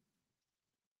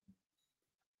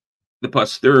 the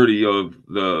posterity of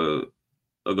the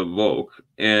Volk,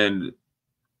 and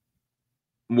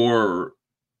more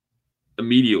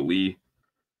immediately,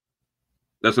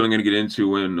 that's what I'm going to get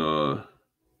into in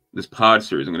this pod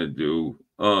series I'm going to do.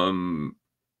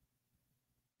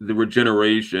 The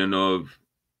regeneration of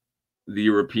the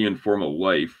European form of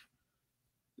life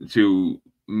to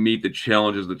meet the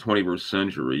challenges of the 21st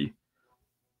century,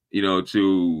 you know,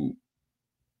 to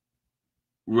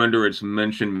render its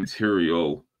mentioned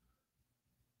material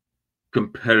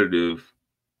competitive,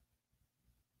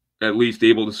 at least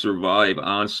able to survive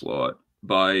onslaught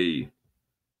by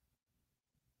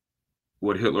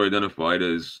what Hitler identified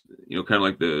as, you know, kind of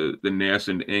like the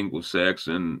nascent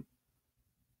Anglo-Saxon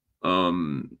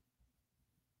um,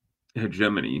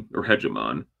 hegemony or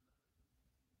hegemon.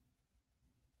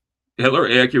 Hitler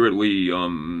accurately,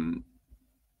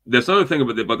 that's another thing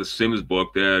about the Sims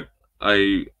book that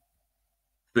I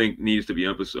think needs to be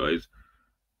emphasized.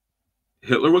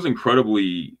 Hitler was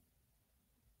incredibly,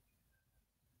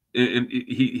 and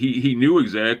he knew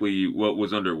exactly what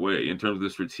was underway in terms of the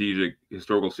strategic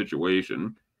historical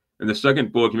situation. In the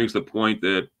second book, he makes the point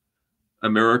that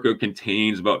America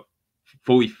contains about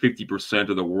fully 50%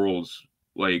 of the world's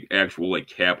like actual like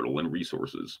capital and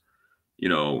resources. You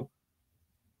know,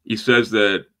 he says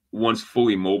that once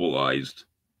fully mobilized,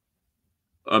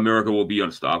 America will be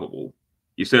unstoppable.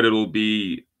 He said it'll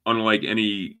be unlike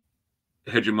any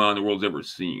hegemon the world's ever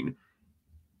seen.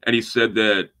 And he said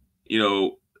that, you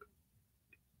know,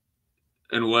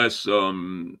 unless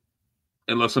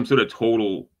unless some sort of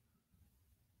total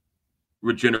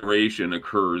regeneration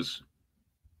occurs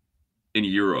in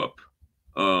Europe,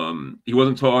 he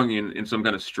wasn't talking in some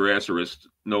kind of Strasserist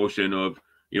notion of,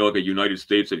 you know, like a United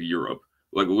States of Europe,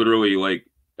 like literally like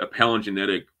a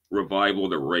palingenetic revival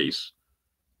of the race.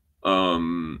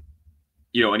 Um,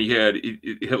 you know, and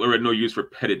Hitler had no use for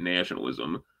petty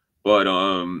nationalism, but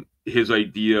his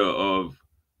idea of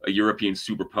a European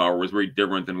superpower was very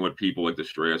different than what people like the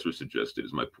Strasser suggested.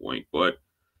 Is my point. But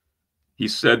he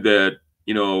said that,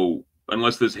 you know,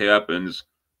 unless this happens,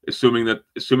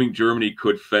 assuming Germany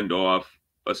could fend off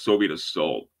a Soviet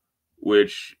assault,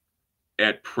 which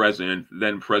at present,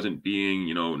 then present being,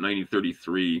 you know,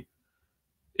 1933,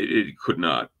 it could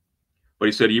not. But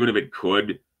he said even if it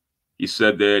could, he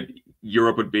said that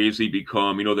Europe would basically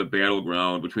become, you know, the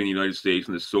battleground between the United States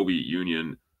and the Soviet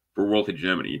Union for world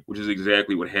hegemony, which is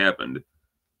exactly what happened.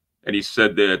 And he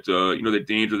said that, you know, the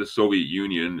danger of the Soviet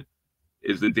Union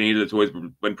is the danger that's always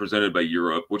been presented by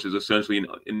Europe, which is essentially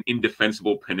an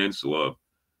indefensible peninsula,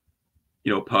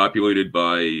 you know, populated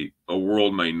by a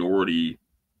world minority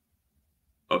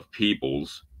of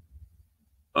peoples,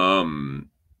 um,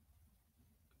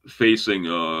 facing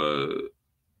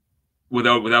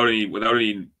without any, you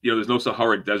know, there's no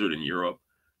Sahara Desert in Europe.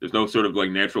 There's no sort of like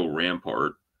natural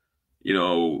rampart, you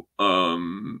know.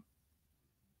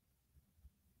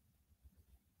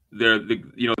 You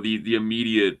know, the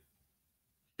immediate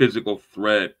physical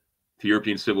threat to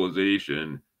European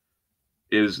civilization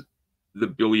is the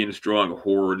billion strong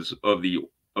hordes of the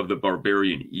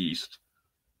barbarian East,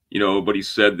 you know. But he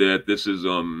said that this is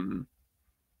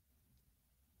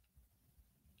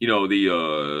you know,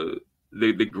 the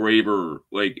graver,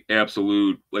 like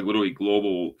absolute, like literally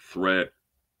global threat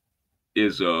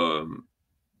is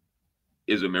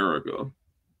America,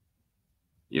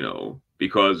 you know,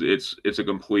 because it's a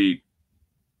complete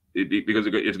because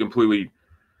it's completely,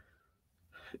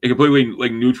 it completely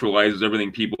like neutralizes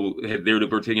everything people had there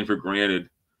were taken for granted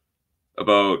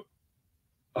about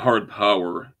hard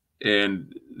power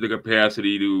and the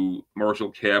capacity to marshal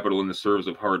capital in the service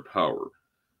of hard power.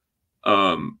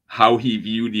 How he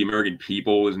viewed the American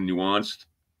people is nuanced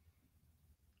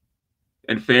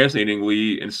and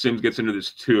fascinatingly, and Sims gets into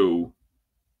this too.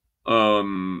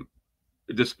 Um,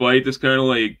 Despite this kind of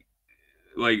like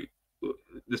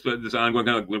this ongoing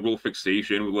kind of liberal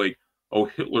fixation with like, oh,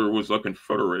 Hitler was a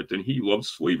Confederate and he loved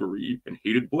slavery and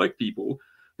hated black people.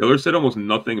 Hitler said almost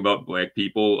nothing about black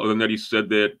people, other than that he said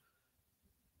that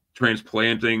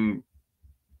transplanting,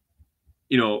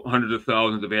 you know, hundreds of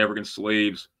thousands of African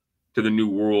slaves to the New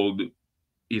World,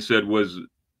 he said was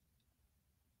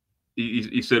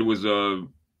he said was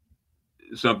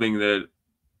something that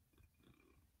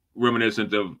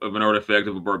reminiscent of an artifact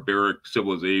of a barbaric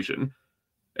civilization.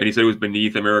 And he said it was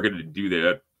beneath America to do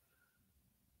that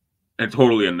and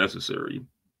totally unnecessary.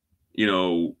 You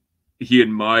know, he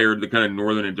admired the kind of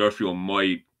northern industrial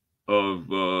might of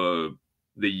the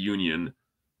Union.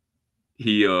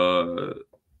 He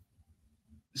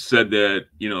said that,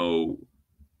 you know,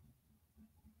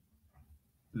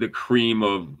 the cream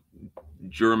of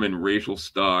German racial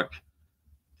stock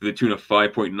to the tune of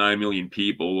 5.9 million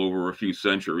people over a few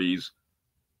centuries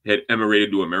had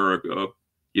emigrated to America.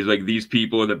 He's like, these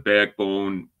people are the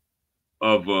backbone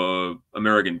of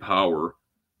American power,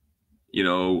 you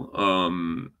know.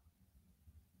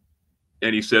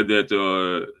 And he said that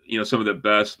you know, some of the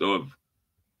best of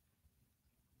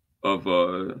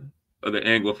the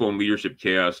Anglophone leadership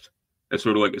caste has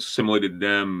sort of like assimilated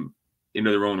them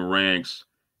into their own ranks.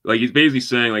 Like, he's basically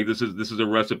saying like this is a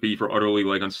recipe for utterly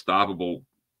like unstoppable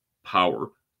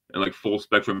power and like full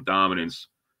spectrum dominance,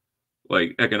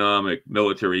 like economic,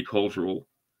 military, cultural,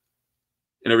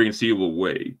 in every conceivable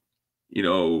way, you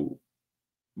know.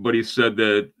 But he said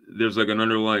that there's like an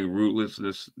underlying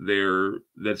rootlessness there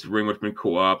that's very much been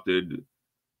co-opted,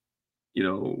 you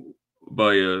know,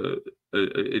 by a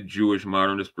Jewish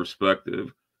modernist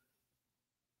perspective.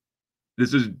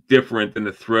 This is different than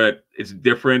the threat. It's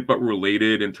different but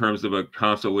related in terms of a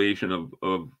constellation of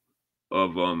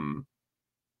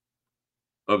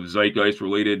zeitgeist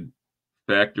related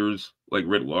factors, like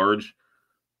writ large.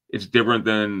 It's different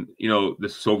than, you know, the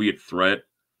Soviet threat,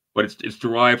 but it's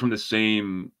derived from the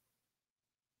same.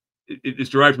 It's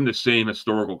derived from the same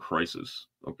historical crisis.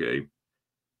 Okay.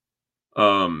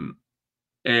 And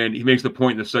he makes the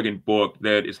point in the second book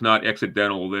that it's not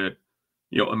accidental that,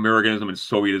 you know, Americanism and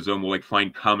Sovietism will like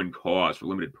find common cause for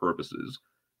limited purposes,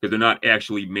 because they're not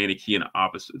actually Manichaean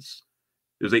opposites.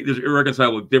 There's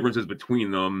irreconcilable differences between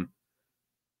them.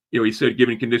 You know, he said,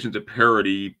 given conditions of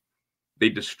parity, they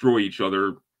destroy each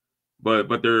other, but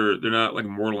they're not like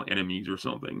mortal enemies or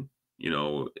something, you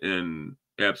know, in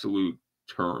absolute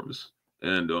terms.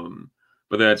 And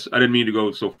but that's, I didn't mean to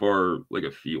go so far like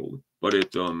afield, but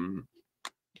it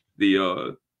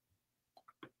the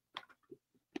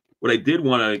what I did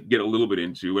want to get a little bit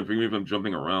into, and forgive me if I'm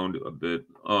jumping around a bit,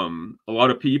 a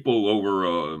lot of people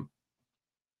over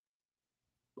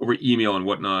email and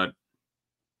whatnot,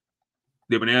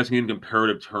 they've been asking in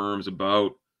comparative terms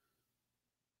about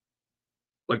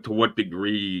like to what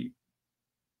degree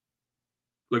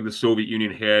like the Soviet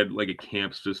Union had like a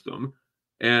camp system.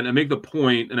 And I make the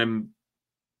point, and I'm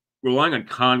relying on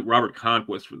Robert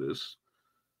Conquest for this.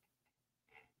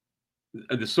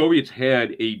 The Soviets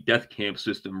had a death camp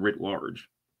system writ large.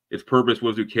 Its purpose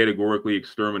was to categorically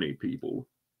exterminate people.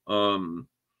 There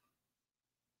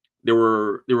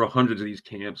were hundreds of these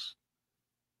camps,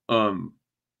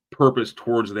 purpose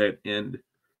towards that end,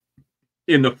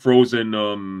 in the frozen,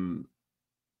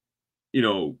 you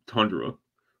know, tundra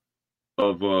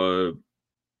of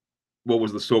what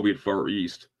was the Soviet Far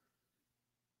East.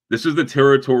 This is the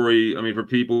territory, I mean, for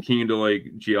people keen to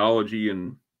like geology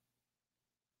and,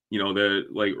 you know, that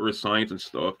like earth science and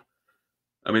stuff.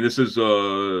 I mean, this is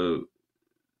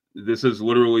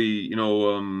literally, you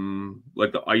know,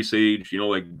 like the Ice Age, you know,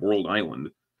 like World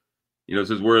Island. You know,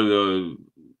 this is where the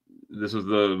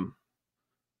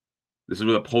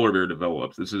polar bear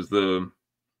develops. This is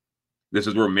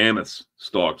where mammoths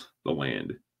stalked the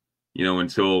land, you know,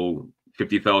 until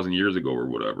 50,000 years ago or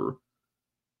whatever.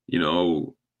 You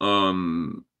know,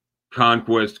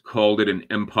 Conquest called it an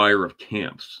empire of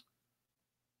camps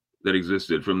that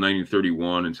existed from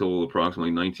 1931 until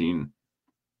approximately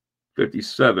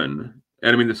 1957.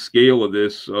 And I mean, the scale of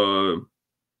this, in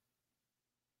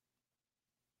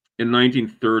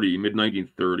 1930, mid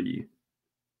 1930,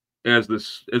 as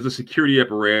the security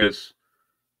apparatus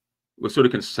was sort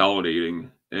of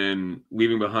consolidating and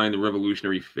leaving behind the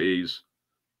revolutionary phase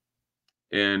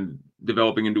and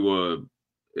developing into a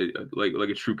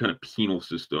true kind of penal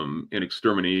system and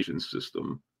extermination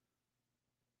system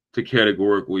to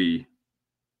categorically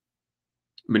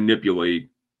manipulate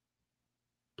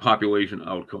population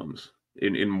outcomes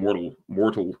in mortal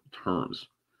terms.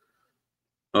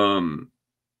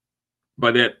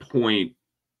 By that point,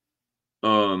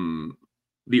 the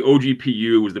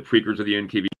OGPU was the precursor to the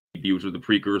NKVD, which was the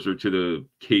precursor to the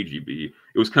KGB.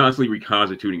 It was constantly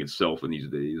reconstituting itself in these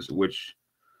days, which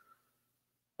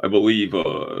I believe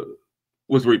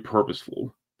was very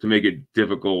purposeful to make it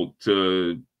difficult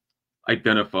to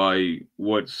identify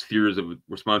what spheres of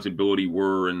responsibility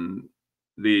were. And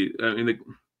the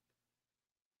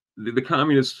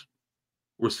communists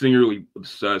were singularly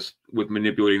obsessed with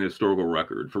manipulating the historical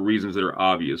record for reasons that are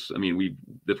obvious. I mean,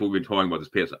 that's what we've been talking about this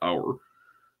past hour.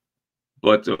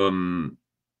 But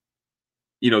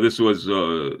this was,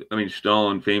 I mean,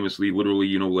 Stalin famously,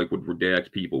 literally, like would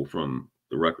redact people from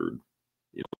the record,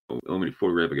 eliminate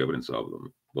photographic evidence of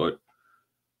them. But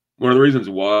one of the reasons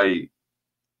why,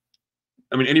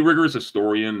 I mean, any rigorous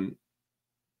historian,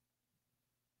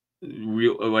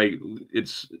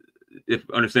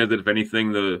 understands that if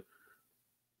anything, the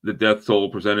death toll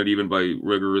presented even by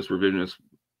rigorous revisionist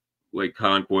like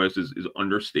conquest is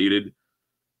understated.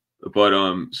 But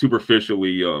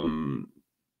superficially,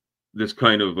 this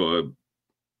kind of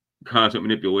constant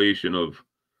manipulation of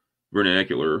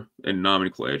vernacular and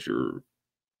nomenclature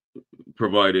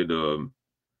provided the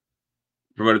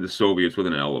Soviets with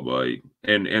an alibi,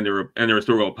 and they're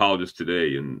historical apologists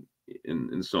today in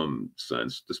some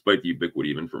sense, despite the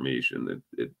ubiquity of information. That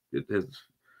it has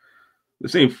the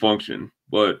same function.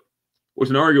 But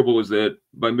what's inarguable is that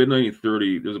by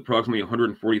mid-1930, there's approximately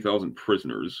 140,000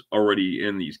 prisoners already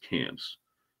in these camps,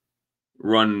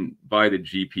 run by the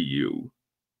GPU.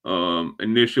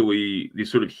 Initially,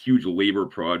 these sort of huge labor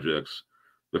projects,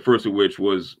 the first of which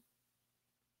was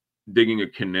digging a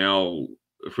canal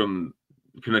from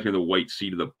connecting the White Sea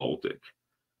to the Baltic,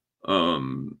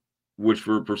 which,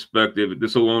 for perspective,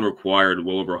 this alone required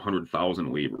well over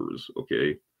 100,000 laborers.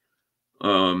 Okay,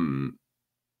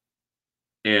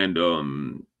 and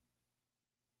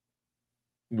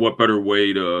what better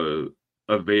way to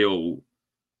avail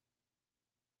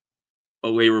a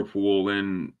labor pool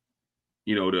than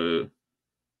to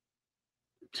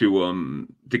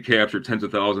capture tens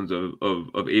of thousands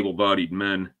of able-bodied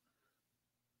men,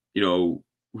 who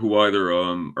either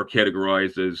are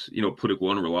categorized as political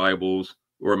unreliables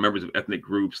or are members of ethnic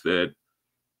groups that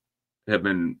have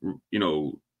been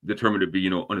determined to be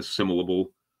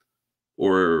unassimilable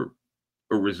or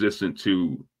resistant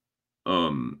to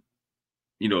the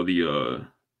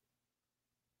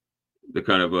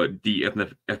kind of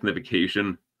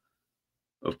de-ethnification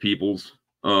of peoples.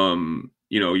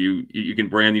 You can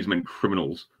brand these men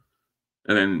criminals,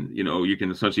 and then you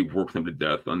can essentially work them to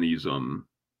death on these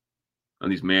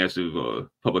massive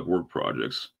public work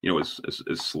projects, as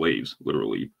slaves,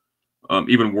 literally.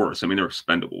 Even worse, I mean, they're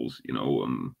expendables. You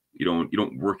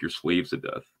don't work your slaves to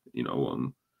death.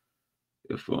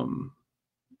 If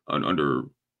under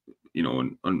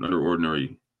under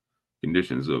ordinary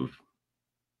conditions of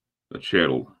a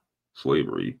chattel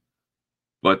slavery.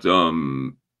 But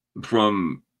from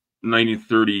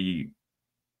 1930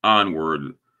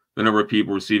 onward, the number of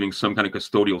people receiving some kind of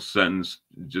custodial sentence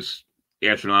just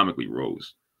astronomically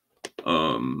rose.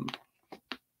 In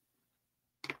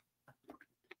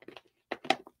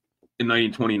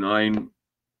 1929,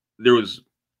 there was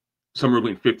somewhere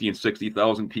between 50 and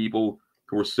 60,000 people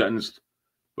who were sentenced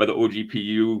by the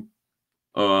OGPU.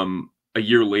 A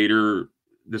year later,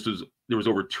 there was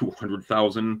over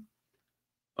 200,000.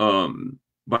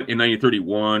 But in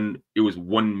 1931, it was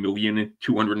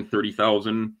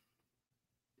 1,230,000.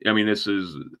 I mean, this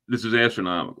is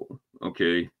astronomical.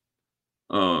 Okay,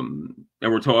 and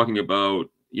we're talking about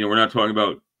we're not talking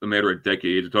about a matter of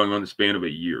decades. We're talking about the span of a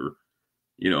year.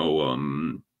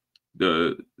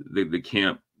 The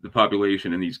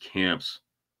population in these camps,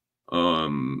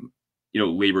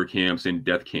 labor camps and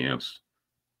death camps,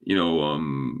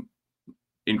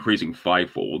 increasing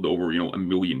fivefold, over 1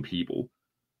 million people.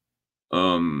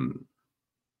 There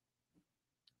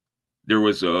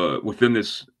was within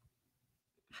this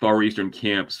Far Eastern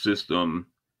camp system,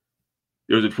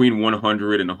 there was between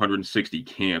 100 and 160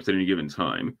 camps at any given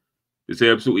time. This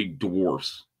absolutely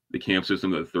dwarfs the camp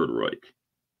system of the Third Reich.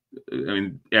 I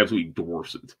mean, absolutely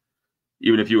dwarfs it.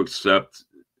 Even if you accept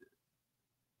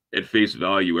at face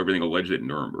value everything alleged at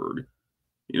Nuremberg,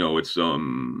 it's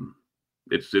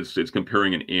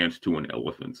comparing an ant to an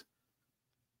elephant.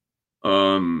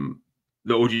 The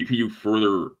OGPU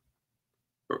further,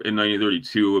 in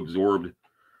 1932, absorbed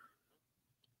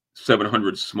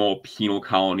 700 small penal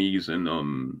colonies and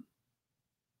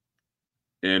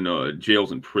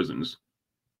jails and prisons,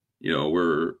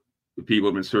 where people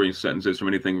have been serving sentences from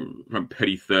anything from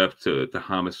petty theft to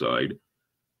homicide.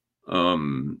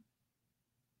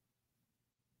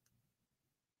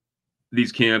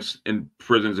 These camps and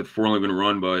prisons had formerly been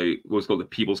run by what's called the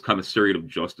People's Commissariat of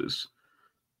Justice.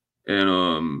 And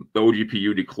the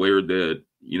OGPU declared that,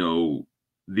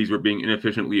 these were being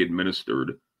inefficiently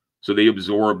administered. So they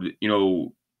absorbed,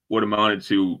 what amounted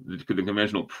to the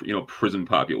conventional, prison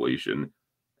population,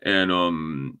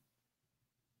 and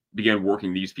began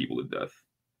working these people to death,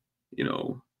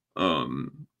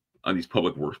 on these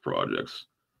public works projects.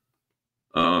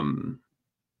 On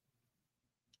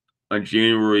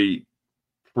January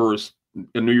 1st,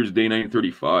 on New Year's Day,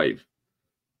 1935,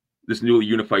 this newly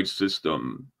unified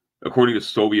system, according to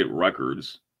Soviet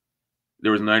records,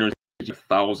 there was 9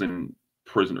 1,000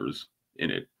 prisoners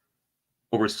in it.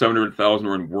 Over 700,000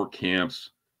 were in work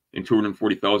camps, and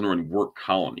 240,000 were in work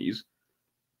colonies.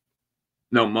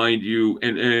 Now, mind you,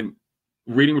 and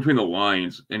reading between the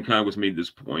lines, and Congress made this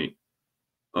point,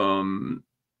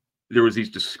 there was these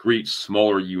discrete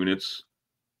smaller units,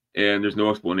 and there's no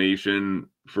explanation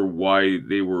for why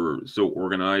they were so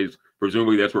organized.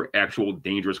 Presumably that's where actual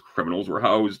dangerous criminals were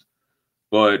housed.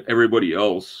 But everybody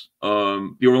else,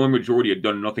 the overwhelming majority had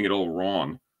done nothing at all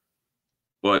wrong.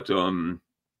 But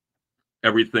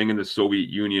everything in the Soviet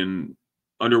Union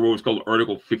under what was called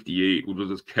Article 58, which was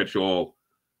this catch-all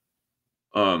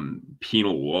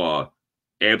penal law,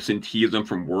 absenteeism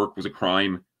from work was a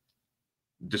crime.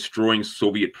 Destroying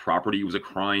Soviet property was a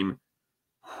crime.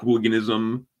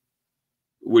 Hooliganism,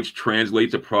 which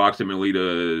translates approximately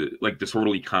to like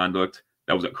disorderly conduct,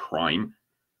 that was a crime.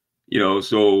 You know,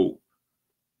 so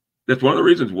that's one of the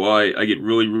reasons why I get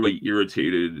really, really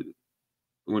irritated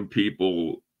when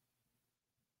people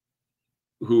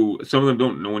who, some of them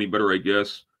don't know any better, I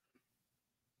guess,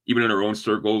 even in our own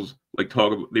circles, like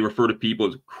they refer to people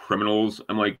as criminals.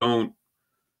 I'm like, don't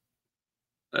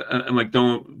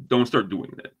start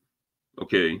doing that.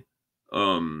 Okay.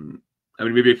 I mean,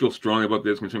 maybe I feel strong about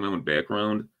this considering my own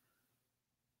background,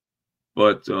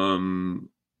 but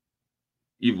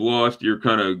you've lost your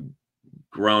kind of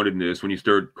groundedness when you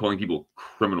start calling people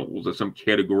criminals as some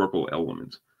categorical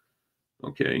element.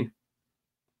 Okay.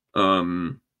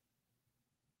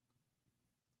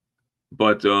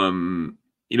 But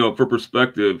you know, for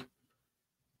perspective,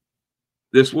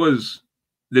 this was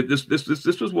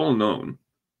well known.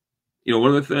 You know,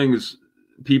 one of the things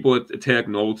people attack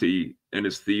Nolte and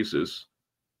his thesis,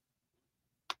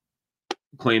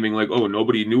 claiming like, oh,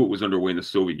 nobody knew what was underway in the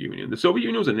Soviet Union. The Soviet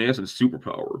Union was a nascent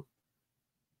superpower.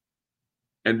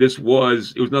 And it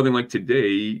was nothing like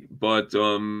today, but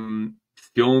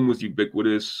film was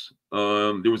ubiquitous.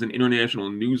 There was an international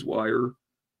news wire,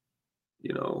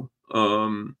 you know.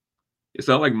 It's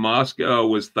not like Moscow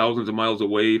was thousands of miles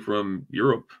away from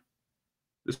Europe.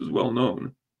 This was well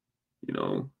known, you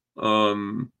know.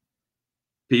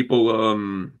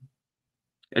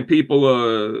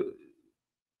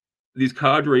 These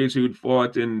cadres who'd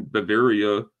fought in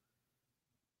Bavaria,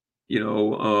 you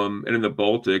know, and in the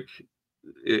Baltic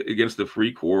against the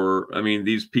Free Corps. I mean,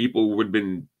 these people would have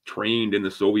been trained in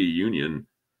the Soviet Union.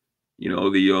 You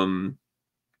know,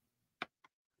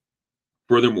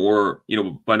 furthermore, you know,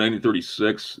 by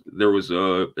 1936, there was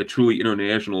a truly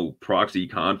international proxy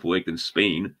conflict in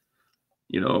Spain.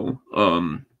 You know,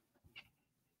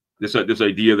 this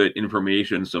idea that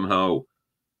information somehow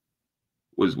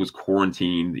was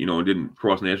quarantined, you know, and didn't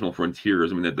cross national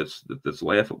frontiers. I mean, that's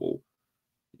laughable.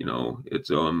 You know, it's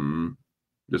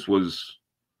this was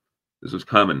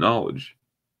common knowledge.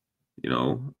 You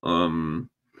know,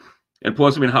 and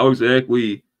plus, I mean, how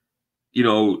exactly, you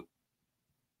know,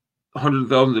 hundreds of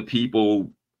thousands of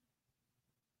people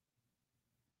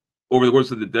over the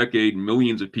course of the decade,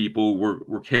 millions of people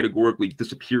were categorically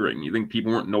disappearing. You think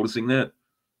people weren't noticing that?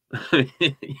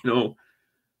 You know,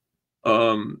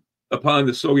 upon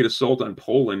the Soviet assault on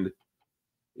Poland,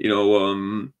 you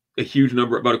know, a huge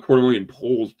number, about 250,000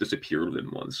 Poles disappeared within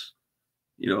months.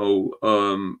 You know,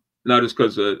 not just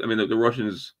because I mean the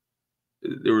Russians,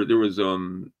 there was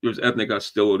ethnic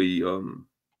hostility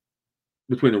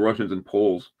between the Russians and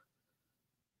Poles.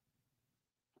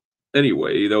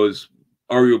 Anyway, that was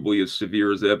arguably as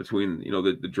severe as that between, you know,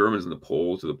 the Germans and the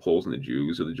Poles, or the Poles and the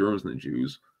Jews, or the Germans and the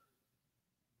Jews.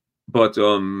 But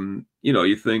you know,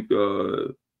 you think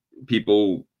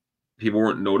people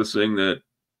weren't noticing that,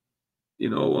 you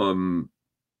know,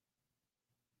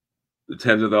 the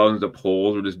tens of thousands of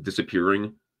Poles were just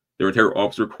disappearing. Their entire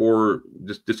officer corps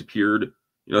just disappeared.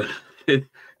 You know, the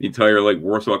entire like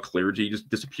Warsaw clergy just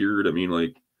disappeared. I mean,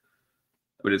 I'm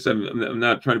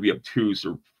not trying to be obtuse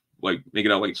or like make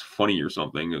it out like it's funny or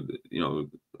something, you know,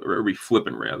 or be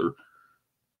flippant rather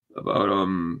about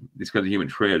these kinds of human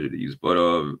tragedies. But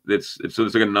it's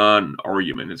like a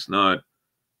non-argument. It's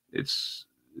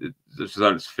just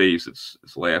on its face. It's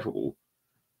laughable.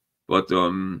 But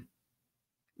you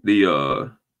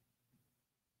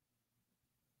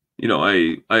know,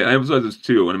 I emphasize this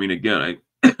too, and I mean, again,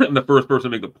 I'm the first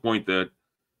person to make the point that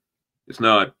it's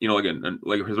not, you know,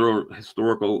 like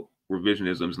historical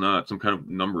revisionism is not some kind of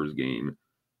numbers game,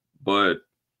 but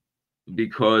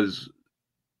because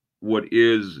what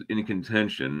is in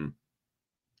contention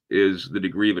is the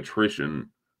degree of attrition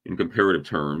in comparative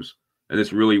terms, and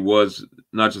this really was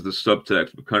not just the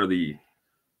subtext, but kind of the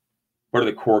part of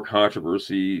the core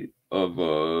controversy of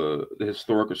the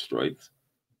historical strife.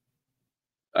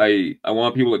 I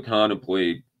want people to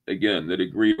contemplate again the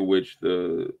degree to which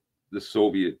the the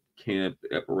Soviet camp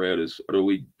apparatus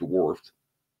utterly dwarfed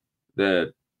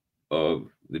that of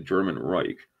the German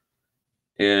Reich.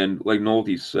 And like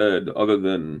Nolte said, other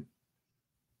than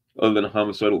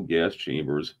homicidal gas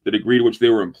chambers, the degree to which they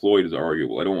were employed is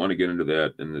arguable. I don't want to get into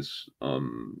that in this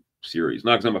series.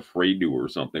 Not because I'm afraid to or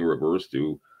something, reverse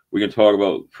to. We can talk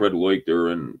about Fred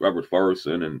Leuchter and Robert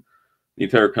Farson and the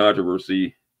entire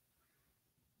controversy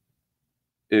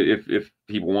if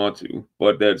people want to.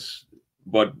 But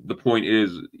the point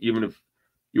is, even if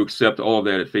you accept all of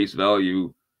that at face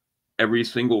value, every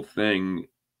single thing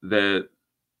that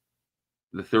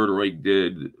the Third Reich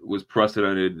did was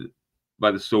precedented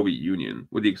by the Soviet Union,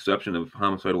 with the exception of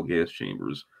homicidal gas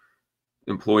chambers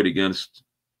employed against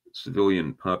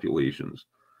civilian populations.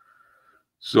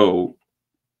 So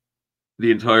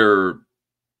the entire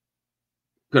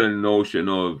kind of notion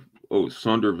of, oh,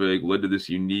 Sonderweg led to this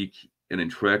unique and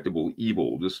intractable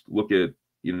evil. Just look at,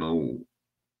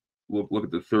 look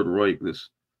at the Third Reich, this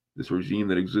regime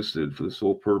that existed for the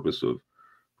sole purpose of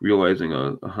realizing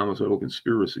a homicidal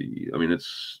conspiracy. I mean,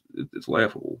 it's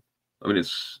laughable. I mean,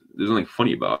 there's nothing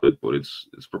funny about it, but it's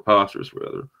preposterous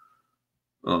rather.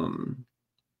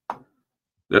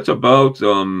 That's about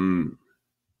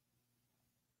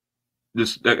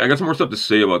this. I got some more stuff to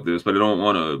say about this, but I don't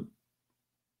want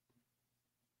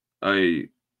to.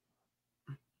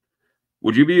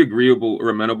 Would you be agreeable or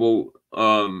amenable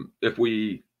if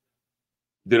we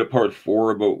did a part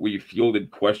 4 about we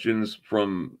fielded questions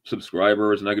from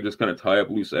subscribers and I could just kind of tie up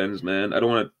loose ends, man? I don't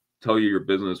want to tell you your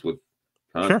business with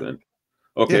content. Sure.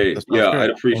 Okay, yeah, I'd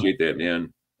appreciate that,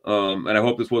 man. And I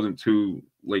hope this wasn't too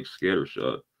like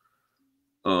scattershot.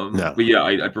 No. But yeah,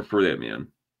 I prefer that, man.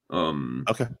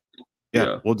 Okay.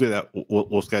 Yeah, we'll do that.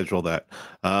 We'll schedule that.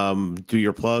 Do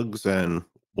your plugs and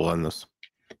we'll end this.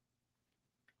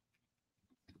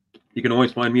 You can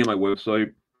always find me on my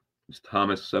website. It's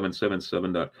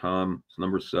Thomas777.com. It's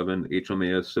number 7,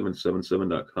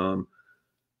 HMAS777.com.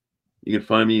 You can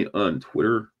find me on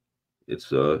Twitter.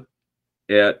 It's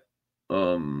at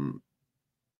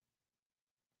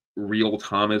Real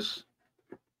Thomas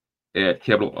at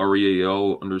capital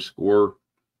REAL _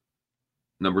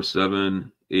 number 7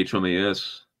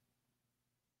 HMAS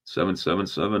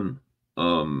 777.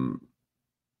 I'm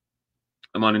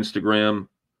on Instagram.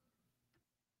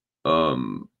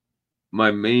 My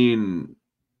main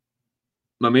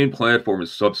platform is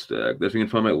Substack. That's where you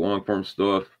can find my long form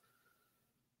stuff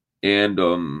and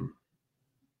the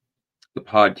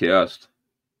podcast.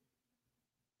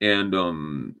 And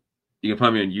you can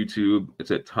find me on YouTube.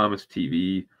 It's at Thomas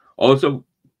TV. Also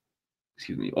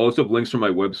links from my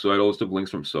website. Also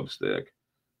links from Substack.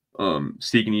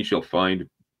 Seek and ye shall find.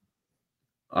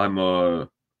 I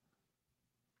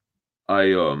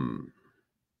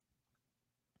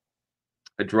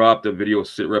dropped a video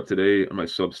sit rep today on my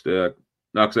Substack.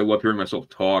 Not because I love hearing myself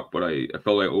talk, but I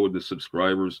felt I owed the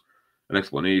subscribers an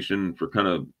explanation for kind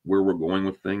of where we're going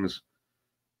with things.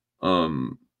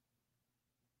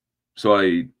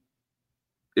 So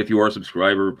if you are a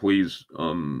subscriber, please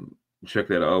check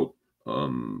that out.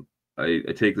 I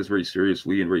take this very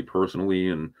seriously and very personally,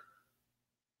 and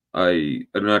I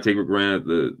do not take for granted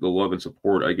the love and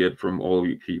support I get from all of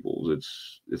you people.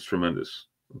 It's tremendous.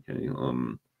 Okay.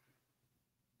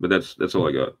 But that's all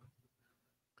I got.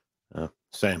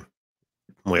 Same.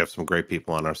 We have some great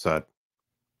people on our side.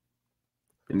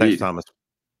 Indeed. Thanks, Thomas.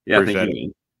 Yeah, thank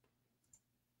you.